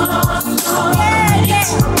 Yeah, yeah,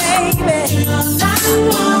 baby. I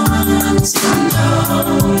want to know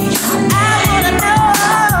your name. I wanna know.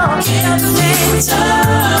 Can we talk?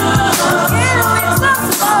 Can we talk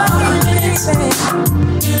for a minute, baby?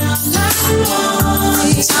 I wanna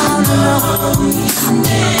know your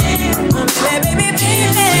name. Baby, baby,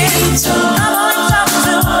 come on and talk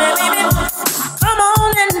to me, baby. Come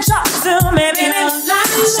on and talk to me, baby.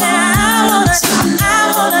 I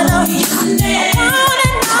wanna know your name. I wanna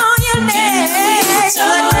know your name. Can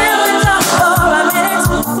we talk for a minute?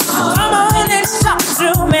 Come on and talk to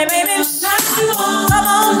me, baby. Come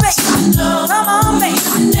on, baby. Come on, baby.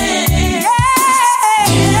 Yeah.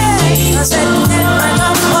 I said, can we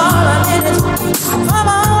talk for a minute? Come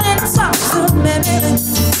on and talk to me, baby.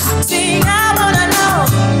 See, I wanna know.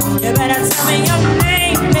 You better tell me your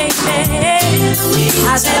name, baby.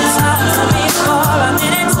 I said, talk to me for a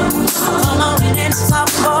minute. Come on and talk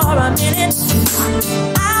for a minute.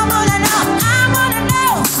 I wanna know, I wanna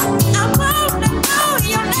know, I wanna know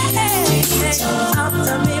your name. Talk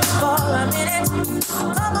to me for a minute.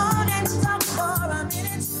 Come on and talk for a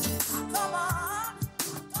minute. Come on,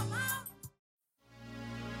 come on.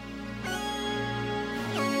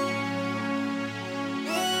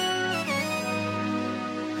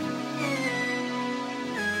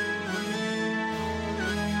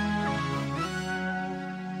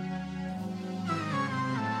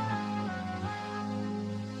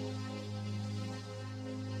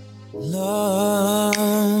 Love,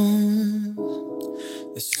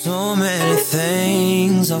 there's so many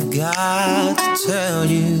things I've got to tell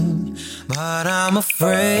you, but I'm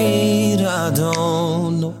afraid I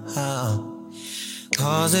don't know how.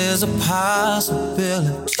 'Cause there's a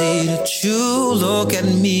possibility that you look at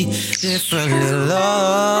me differently,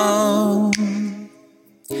 love.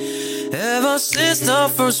 Ever since the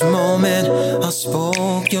first moment I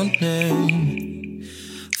spoke your name,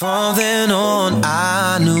 from then on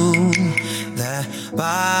I knew that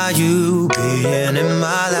by you being in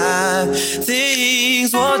my life,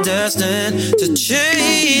 things were destined to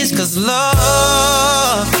change. please, 'cause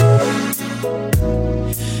love,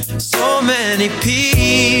 so many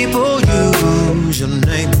people use your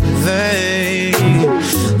name in vain.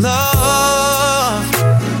 Love,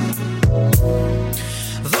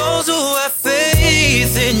 those who have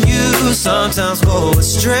faith in you sometimes go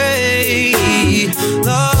astray.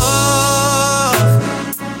 Love,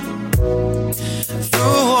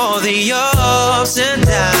 through all the ups and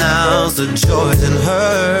downs, the joys and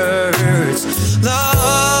hurts.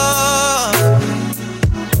 Love,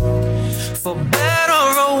 for better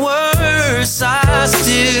or worse, I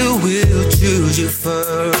still will choose you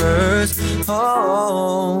first.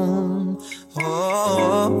 Oh,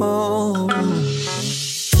 oh, oh.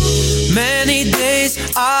 Many days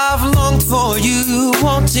I've longed for you,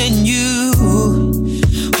 wanting you,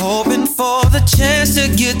 hoping for the chance to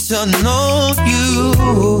get to know you,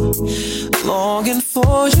 longing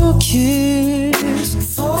for your kiss,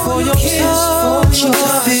 for your touch, to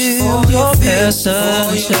feel your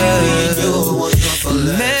presence.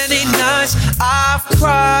 Many nights I've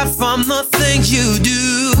cried from the things you do,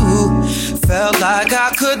 felt like I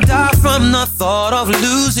could die from the thought of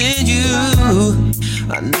losing you.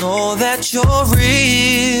 I know that you're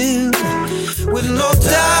real, with no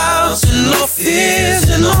doubts and no fears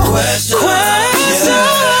and no questions.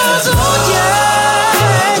 Oh yeah,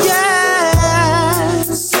 yeah.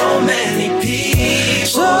 So many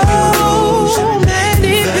people, so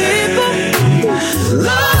many people.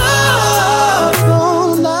 Love,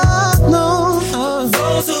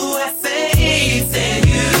 those who have faith in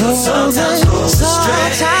you sometimes go astray.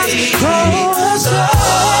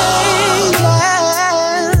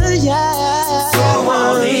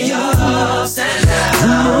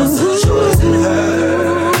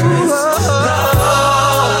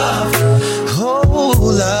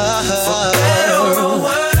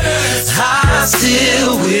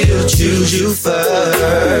 Choose you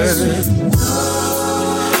first.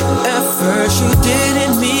 At first you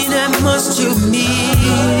didn't mean that much to me,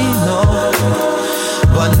 no,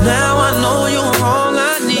 but now I know you're all I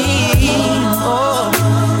need. Oh,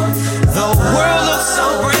 the world looks so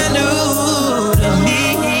brand new to me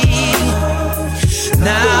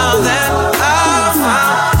now that I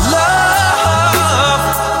found love.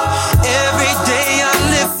 Every day I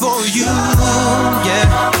live for you, yeah,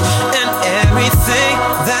 and everything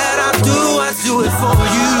that I do it for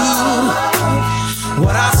you.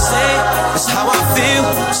 What I say is how I feel,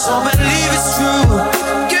 so believe it's true.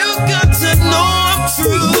 You got to know I'm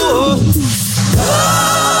true.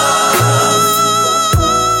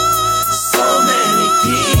 So many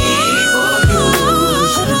people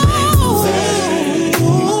use your name in vain.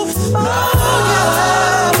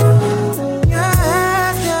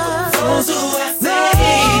 Those who have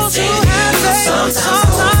faith in you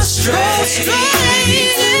sometimes go astray.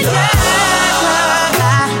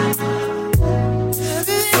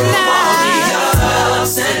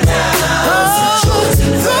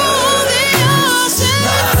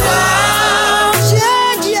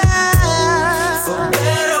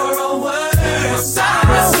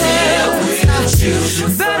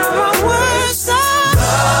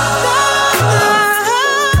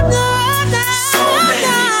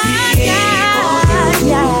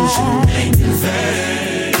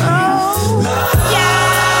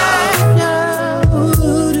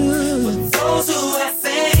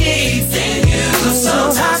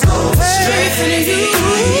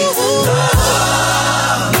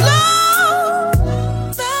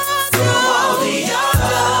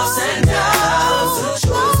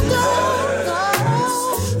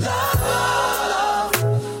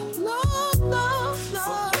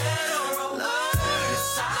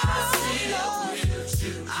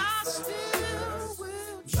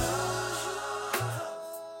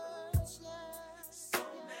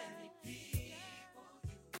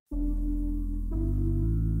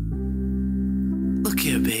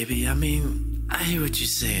 Baby, I mean, I hear what you're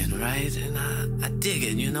saying, right? And I dig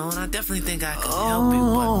it, you know, and I definitely think I can help you,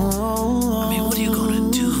 but I mean, what are you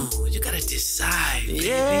gonna do? You gotta decide, baby.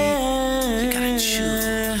 You gotta choose.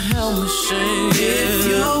 Help me say, if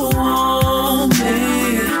you want me,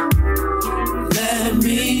 let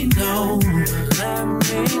me know. Let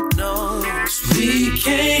me know. 'Cause we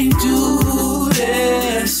can't do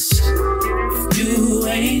this if you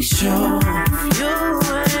ain't sure.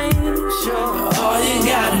 All you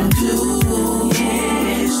gotta do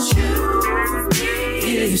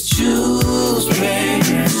is choose,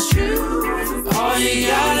 baby. All you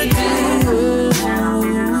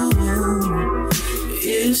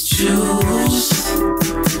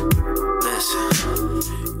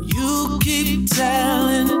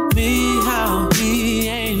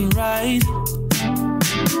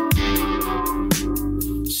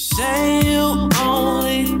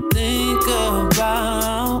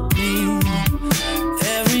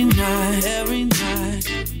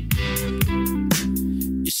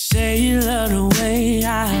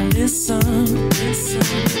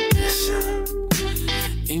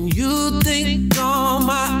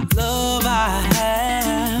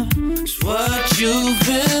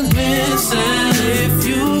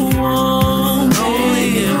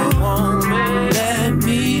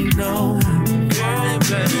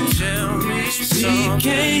We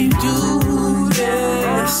can't do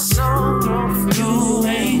this. You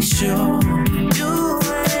ain't sure.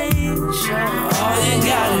 All you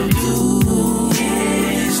gotta do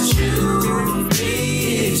is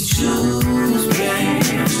choose, babe.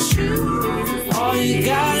 All you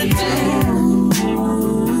gotta do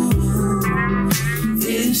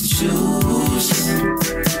is choose.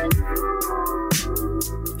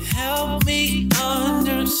 Help me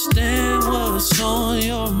understand what's on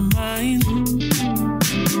your mind.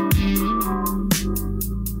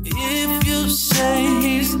 If you say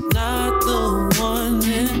he's not the one,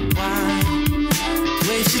 then why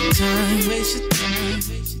waste your time, waste your time,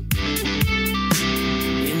 waste your time?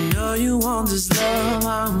 You know you want this love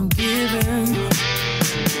I'm giving,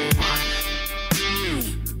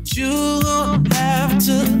 but you gon' have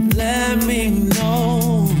to let me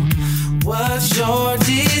know what's your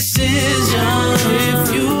decision.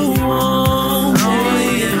 If you want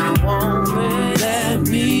me, let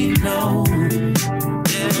me know.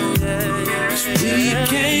 We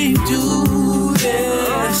can't do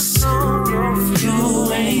this. You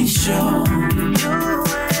ain't sure.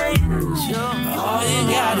 All you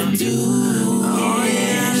gotta do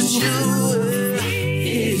is choose.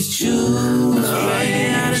 All you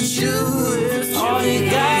gotta do. All you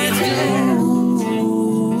gotta do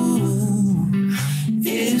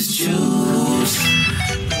is choose.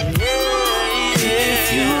 If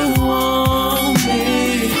you want me,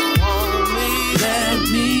 let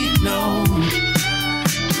me know.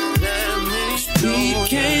 We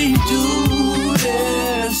can't do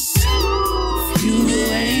this. You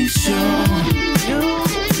ain't sure.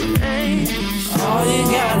 All you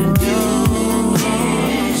gotta do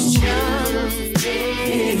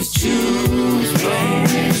is choose, babe.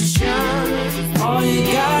 All you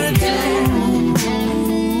gotta do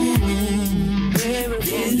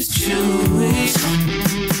is choose.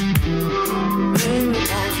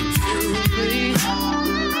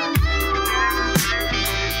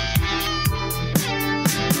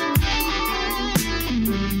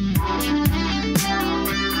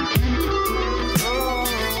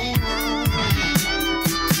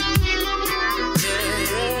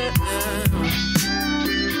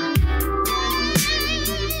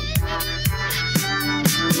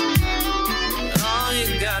 All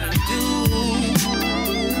you gotta do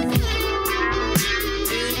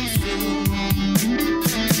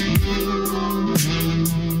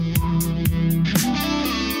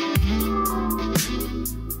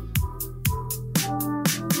is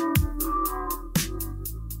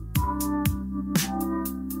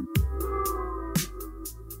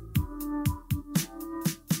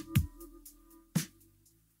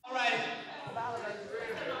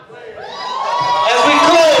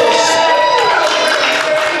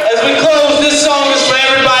As we close, this song is for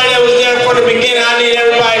everybody that was there from the beginning. I need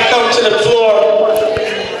everybody to come to the floor.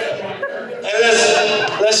 And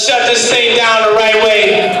let's shut this thing down the right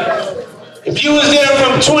way. If you was there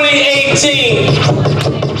from 2018,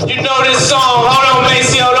 you know this song. Hold on,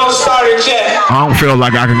 Maceo, don't start it yet. I don't feel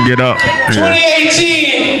like I can get up.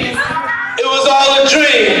 2018, it was all a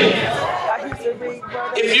dream.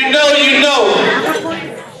 If you know, you know.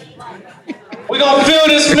 We're gonna fill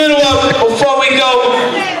this middle up before we go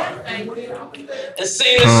and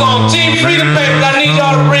sing this song. Team Freedom Papers, I need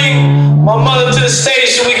y'all to bring my mother to the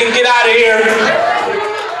stage so we can get out of here.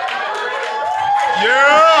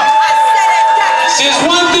 Yeah! See, it's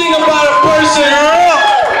one thing about a person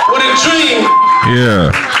with a dream. Yeah.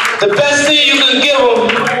 The best thing you can give them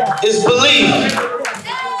is belief.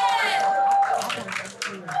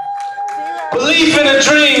 Belief in a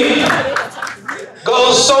dream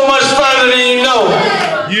goes so much further than you know.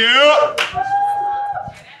 Yeah.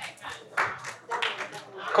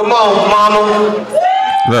 Come on, mama.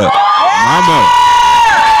 Look,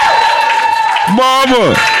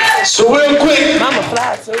 mama. So real quick,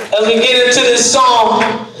 as we get into this song,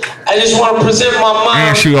 I just want to present my mom.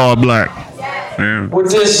 And she all black. Yeah.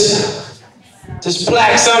 With this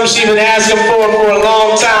plaque, something she's been asking for a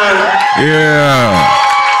long time. Yeah.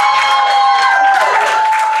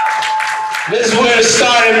 This is where it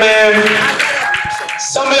started, man.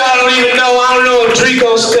 Some of y'all don't even know. I don't know if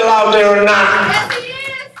Drico's still out there or not.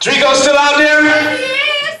 Drico still out there?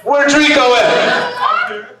 Where Drico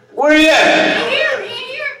at? Where he at?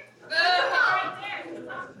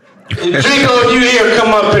 Drico, if you here,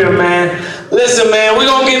 come up here, man. Listen, man, we're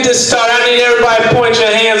gonna get this started. I need everybody to point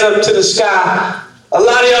your hands up to the sky. A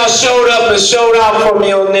lot of y'all showed up and showed out for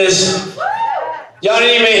me on this. Y'all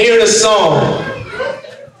didn't even hear the song.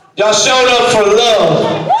 Y'all showed up for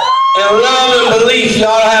love. And love and belief,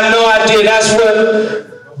 y'all have no idea. That's what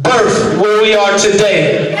birthed where we are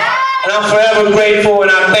today. And I'm forever grateful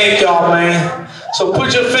and I thank y'all, man. So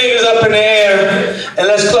put your fingers up in the air and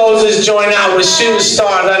let's close this joint out with Shooting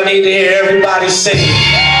Stars. I need to hear everybody sing.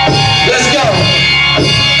 Let's go.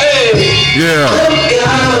 Hey. Yeah. Look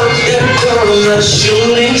out, there goes a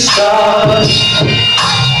shooting star.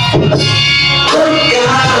 Look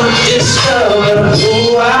out, discover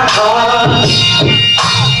who I are.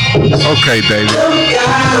 Okay, Davey.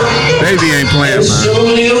 Davey ain't playing,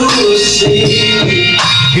 man.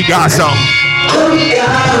 He got something. Look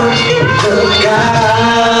out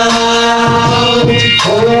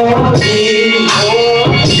for me.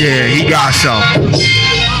 Yeah, he got something.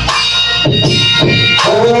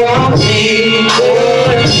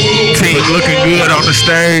 Team looking good on the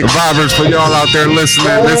stage. Vibers, for y'all out there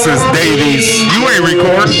listening, this is Davies. You ain't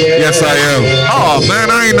recording? Yes, I am. Oh, man,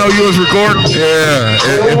 I ain't know you was recording. Yeah,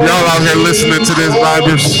 if y'all out here listening to this,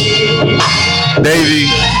 Vibers, Davey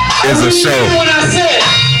is a show.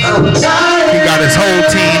 He got his whole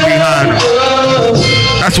team behind him.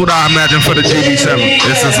 That's what I imagine for the GB7.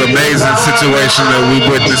 This is an amazing situation that we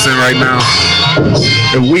witnessing right now.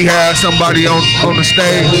 If we had somebody on the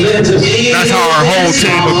stage, that's how our whole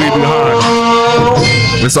team would be behind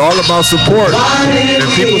him. It's all about support. If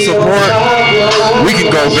people support, we can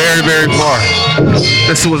go very, very far.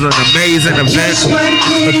 This was an amazing event.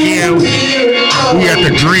 Again, we at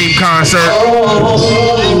the Dream concert.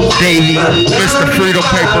 Davey, Mr. Freedom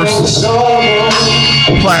Papers,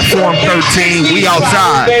 Platform 13. We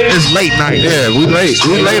outside. It's late night. Yeah, we late.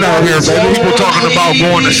 We late out here, baby. People talking about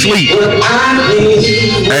going to sleep.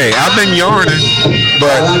 Hey, I've been yarning,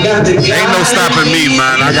 but ain't no stopping me,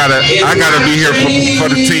 man. I gotta be here for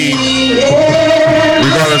the team,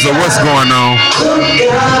 regardless of what's going on.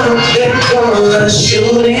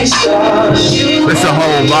 It's a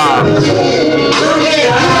whole vibe.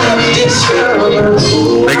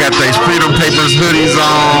 They got these Freedom Papers hoodies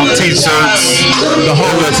on, t-shirts. The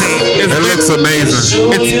whole team. It looks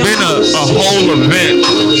amazing. It's been a whole event.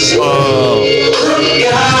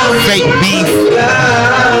 Fake beef,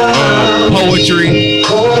 poetry.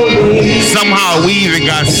 Somehow we even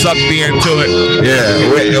got sucked into it. Yeah, you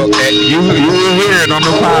were here on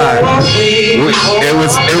the pod. It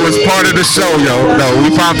was part of the show, yo. No, we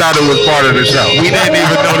found out it was part of the show. We didn't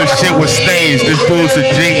even know this shit was staged. This dude's a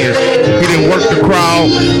genius. He didn't work the crowd.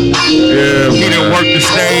 Yeah, he didn't work the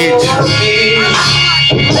stage.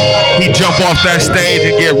 He jump off that stage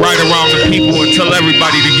and get right around the people and tell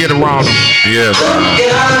everybody to get around him. Yeah.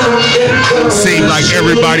 Seemed like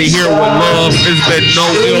everybody here with love. There's been no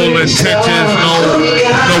ill intentions,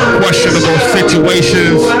 no questionable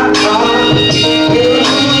situations.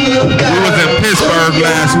 We was in Pittsburgh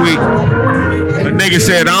last week. A nigga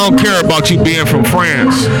said, I don't care about you being from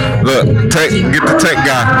France. Look, get the tech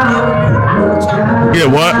guy. Yeah,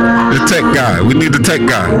 what? The tech guy. We need the tech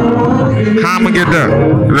guy. How I'm gonna get done?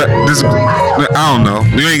 I don't know.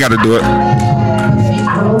 You ain't got to do it.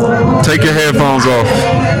 Take your headphones off.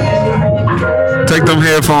 Take them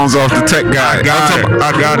headphones off. The tech guy. I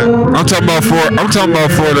got it. I'm talking about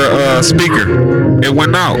for the speaker. It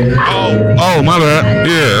went out. Oh, my bad.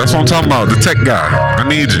 Yeah, that's what I'm talking about. The tech guy. I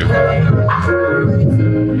need you.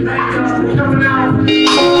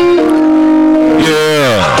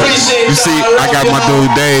 Yeah. You see, I got my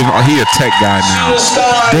dude Dave. Oh, he a tech guy now.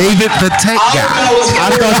 David, the tech guy.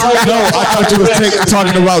 I thought you was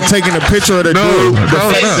talking about taking a picture of the dude.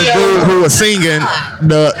 The dude who was singing,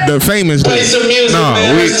 the famous dude. No,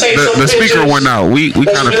 the speaker went out. We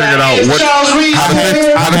kind of figured out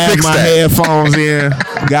how to fix my that. headphones in.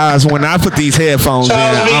 Guys, when I put these headphones in,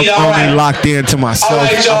 I'm only locked into myself.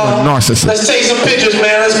 I'm a narcissist. Let's take some pictures,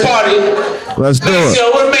 man. Let's party. Let's do it.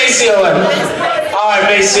 Maceo, where Maceo at? All right,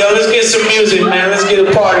 Maceo, let's get some music, man. Let's get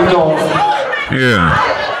a party going. Yeah,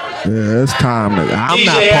 it's time. I'm DJ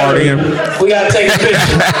not partying. We gotta take a picture.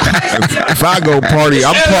 If I go party,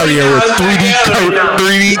 I'm partying with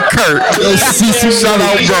 3D Kurt. Shout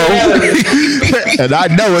out, bro. And I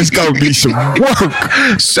know it's gonna be some work.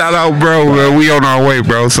 Shout out, bro. We on our way,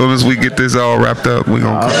 bro. As soon as we get this all wrapped up, we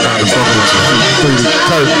gonna come down to fuck with you. 3D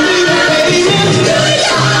Kurt.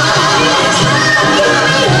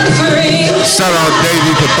 Shout out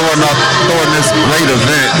Davey for throwing this great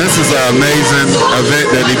event. This is an amazing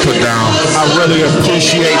event that he put down. I really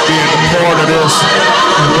appreciate being a part of this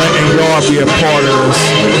and letting y'all be a part of this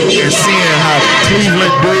and seeing how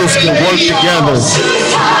Cleveland dudes can work together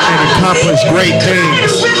and accomplish great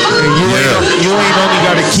things. And you ain't only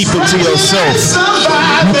got to keep it to yourself.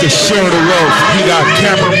 You can share the wealth. He got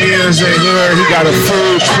cameramen in here. He got a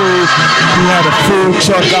full crew. He had a full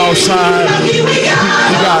truck outside. He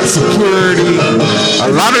got security. A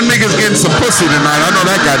lot of niggas getting some pussy tonight. I know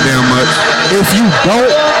that goddamn much. If you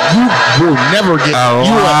don't, you will never get. A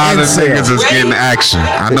lot of niggas is getting action.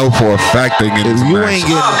 I know for a fact they getting some you action. ain't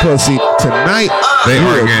getting pussy tonight, They you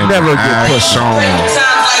are will getting never get pussy.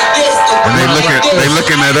 And they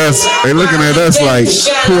looking at us. They looking at us like,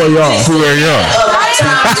 who are y'all? Who are y'all?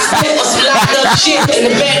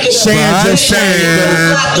 Shan just sang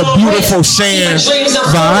the beautiful Shan.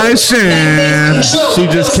 Bye, Shan. She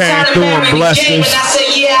just came through and blessed us.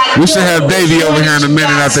 We should have Davey over here in a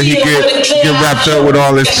minute after he get wrapped up with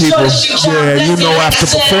all his people. Yeah, you know, after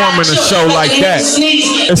performing a show like that,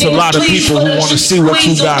 it's a lot of people who want to see what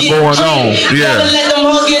you got going on.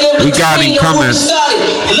 Yeah, we got him coming.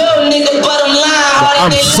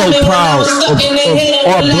 I'm so proud of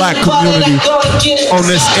our black community on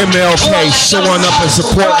this MLK showing up and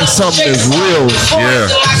supporting something that's real. Yeah.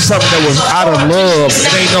 Something that was out of love. It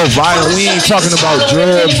ain't no violence. We ain't talking about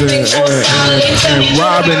drugs and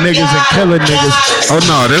robbing niggas and killing niggas. Oh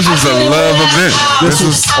no, this was a love event. This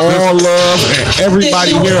was all love, and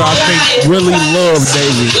everybody here I think really loved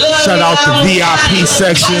Davey. Shout out to VIP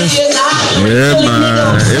sections. Yeah,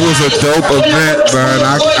 man. It was a dope event, man.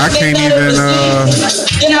 I can't even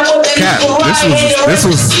cap. This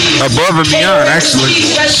was above and beyond, actually.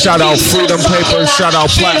 Shout out Freedom Papers. Shout out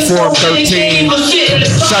Platform 13.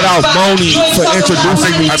 Shout out Moni for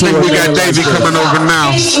introducing me to it. I think we got Davey coming over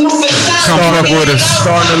now. Come fuck with us.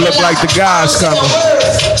 Starting to look like the guys coming.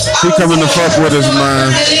 He coming to fuck with us,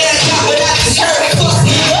 man.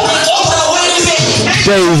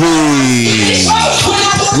 Davey.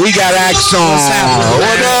 We got action.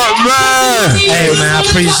 What up, man? Hey, man, I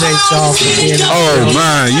appreciate y'all for being here. Oh,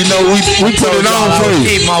 man. You know, we put it on for you.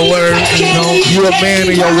 Keep my word, you know. You a man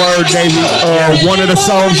of your word, Davey. One of the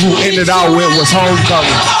songs you ended out with was Homecoming.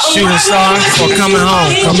 Shooting Star or Coming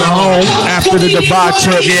Home. Coming home after the Dubai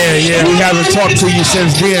trip. Yeah. We haven't talked to you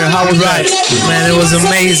since then. How was that? Man, it was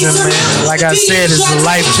amazing, man. Like I said, it's a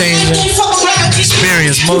life-changing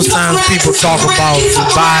experience. Most times people talk about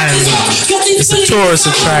Dubai and it's a tourist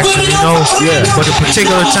attraction, you know. Yeah. But the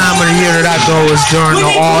particular time of the year that I go is during the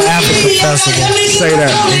All Africa Festival. Say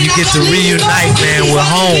that. And you get to reunite, man, with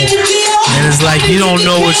home. And it's like you don't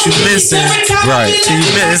know what you're missing. Right.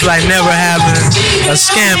 It's like never having a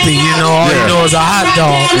scampi, you know. All you know is a hot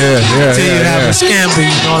dog. Yeah. Till you have a scampi,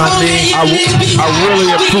 you know what I mean? I really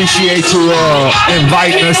appreciate you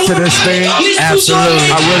inviting us to this thing. Absolutely.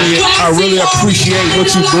 I really appreciate what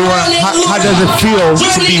you're doing. How does it feel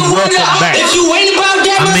to be welcome back?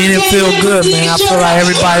 I mean, it feels good, man. I feel like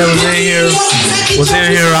everybody was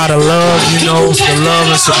in here out of love, you know, the love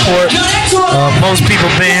and support. Most people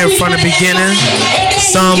been here from the beginning.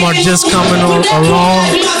 Some are just coming along,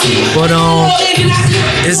 but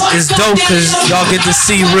it's dope because y'all get to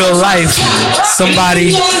see real life.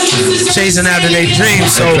 Somebody chasing after their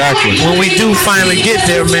dreams. So when we do finally get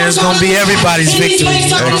there, man, it's gonna be everybody's victory.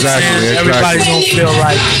 You know what I'm saying? Everybody's gonna feel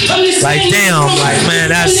like damn, like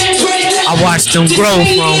man, I watched them grow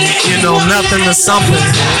from, you know, nothing to something.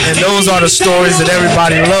 And those are the stories that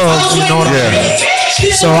everybody loves, you know what I mean?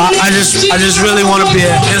 So I just really want to be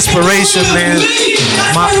an inspiration, man.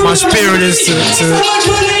 My spirit is to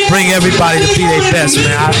bring everybody to be their best,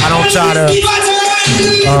 man. I don't try to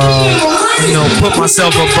you know, put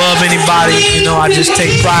myself above anybody. You know, I just take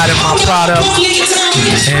pride in my product.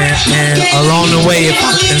 And along the way, if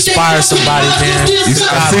I inspire somebody, then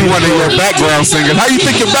I see one of your background singers. How you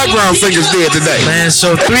think your background singers did today? Man,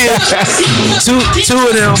 so three of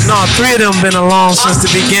them been along since the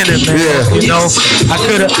beginning, man. Yeah. You know, I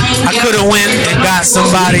could have went and got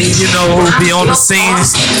somebody, you know, who'd be on the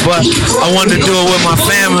scenes, but I wanted to do it with my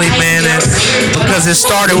family, man, and because it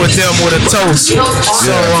started with them with a toast.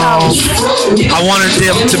 So I wanted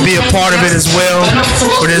them to be a part of it as well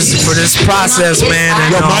for this process, man.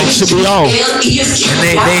 And, your mic should be on. And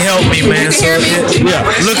they helped me, man. So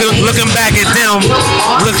looking back at them,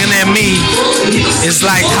 looking at me, it's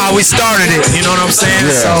like how we started it. You know what I'm saying?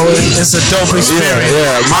 Yeah. So it's a dope experience.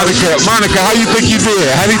 Yeah. Monica, how you think you did?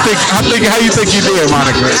 How you think you did,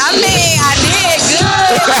 Monica? I mean, I did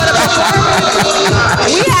good for the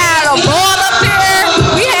performance. We had a ball up here.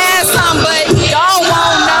 We had some, but y'all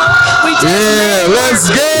won't know. Let's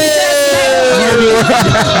go.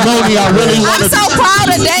 Moni, I really want to. I'm so proud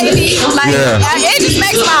of Davey. Like, it just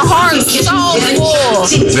makes my heart so full.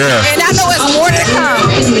 Yeah. And I know it's more to come.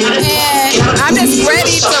 And I'm just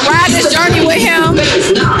ready to ride this journey with him.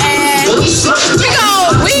 And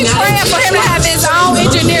we praying for him to have his own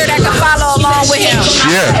engineer that can follow along with him.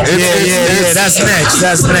 Yeah. That's next.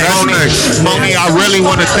 Moni, I really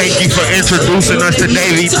want to thank you for introducing us to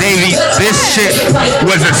Davey. Davey, this shit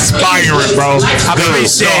was inspiring, bro. I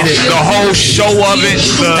appreciate it. The whole show of it,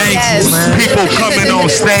 the people coming on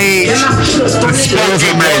stage, the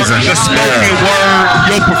spoken word,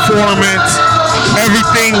 your performance.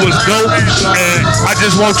 Everything was dope, and I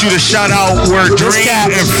just want you to shout out where Dream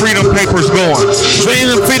and Freedom Paper's going.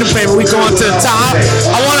 Dream and Freedom Paper, we going to the top.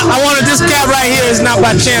 I wanted this cat right here. It's not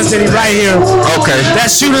by chance that he right here. Okay.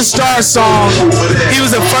 That Shooting Star song, he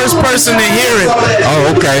was the first person to hear it.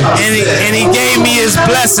 Oh, okay. And he gave me his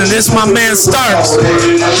blessing. This my man Starks.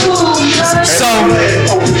 So,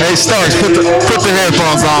 hey Starks, put the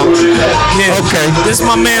headphones on. Yeah. Okay. This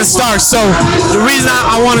my man Starks. So the reason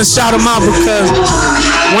I want to shout him out because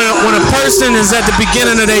when a person is at the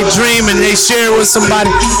beginning of their dream and they share it with somebody,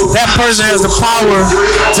 that person has the power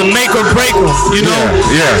to make or break them, you know?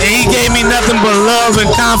 Yeah. And he gave me nothing but love and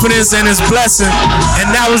confidence and his blessing. And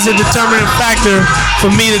that was the determining factor for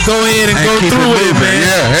me to go ahead and go through with it, man.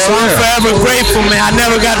 Yeah, so I'm forever grateful, man. I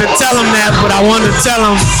never got to tell him that, but I wanted to tell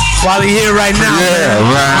him while he's here right now. Yeah,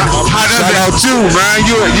 man. Shout out you, man.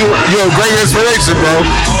 You're a great inspiration, bro.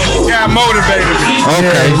 Yeah, motivated me.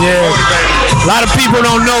 Okay. Yeah. A lot of people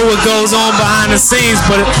don't know what goes on behind the scenes,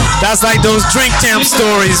 but that's like those drink champ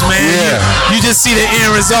stories, man. Yeah. You just see the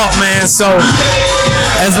end result, man. So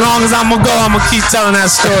as long as I'm gonna go, I'm gonna keep telling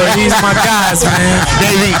that story. These are my guys, man.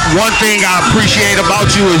 Davey, one thing I appreciate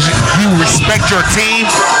about you is you respect your team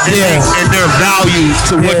and their value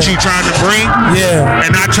to what you're trying to bring. Yeah.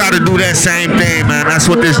 And I try to do that same thing, man. That's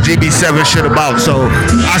what this GB7 shit about. So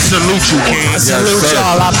I salute you, King. I salute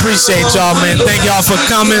y'all. I appreciate y'all, man. Thank y'all for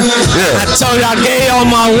coming. Yeah. I told y'all, I gave y'all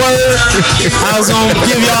my word. I was gonna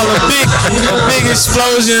give y'all a big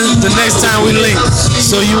explosion the next time we link.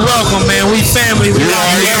 So you welcome, man. We family. We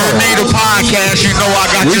don't need a podcast. You know I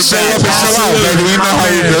got your back. Up and show out, baby. We know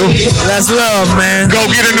how you do. That's love, man. Go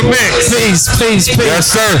get in the mix. Peace.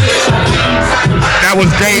 Yes, sir. That was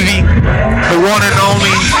Davey, the one and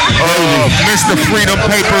only Mr. Freedom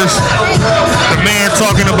Papers, the man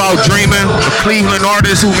talking about dreaming, the Cleveland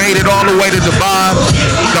artist who made it all the way to Dubai,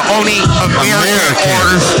 the only American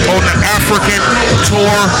artist on the African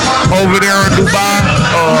tour over there in Dubai.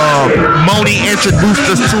 Moni introduced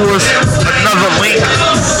us to another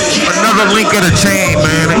link of the chain,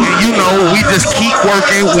 man. And you know, we just keep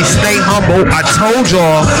working, we stay humble. I told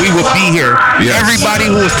y'all we would be here. Yes. Everybody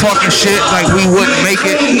who was talking shit like we wouldn't make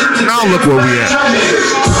it, now look where we at.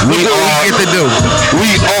 Look what we get to do. We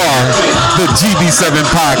are the GB7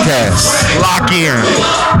 podcast. Lock in.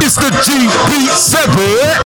 It's the GB7.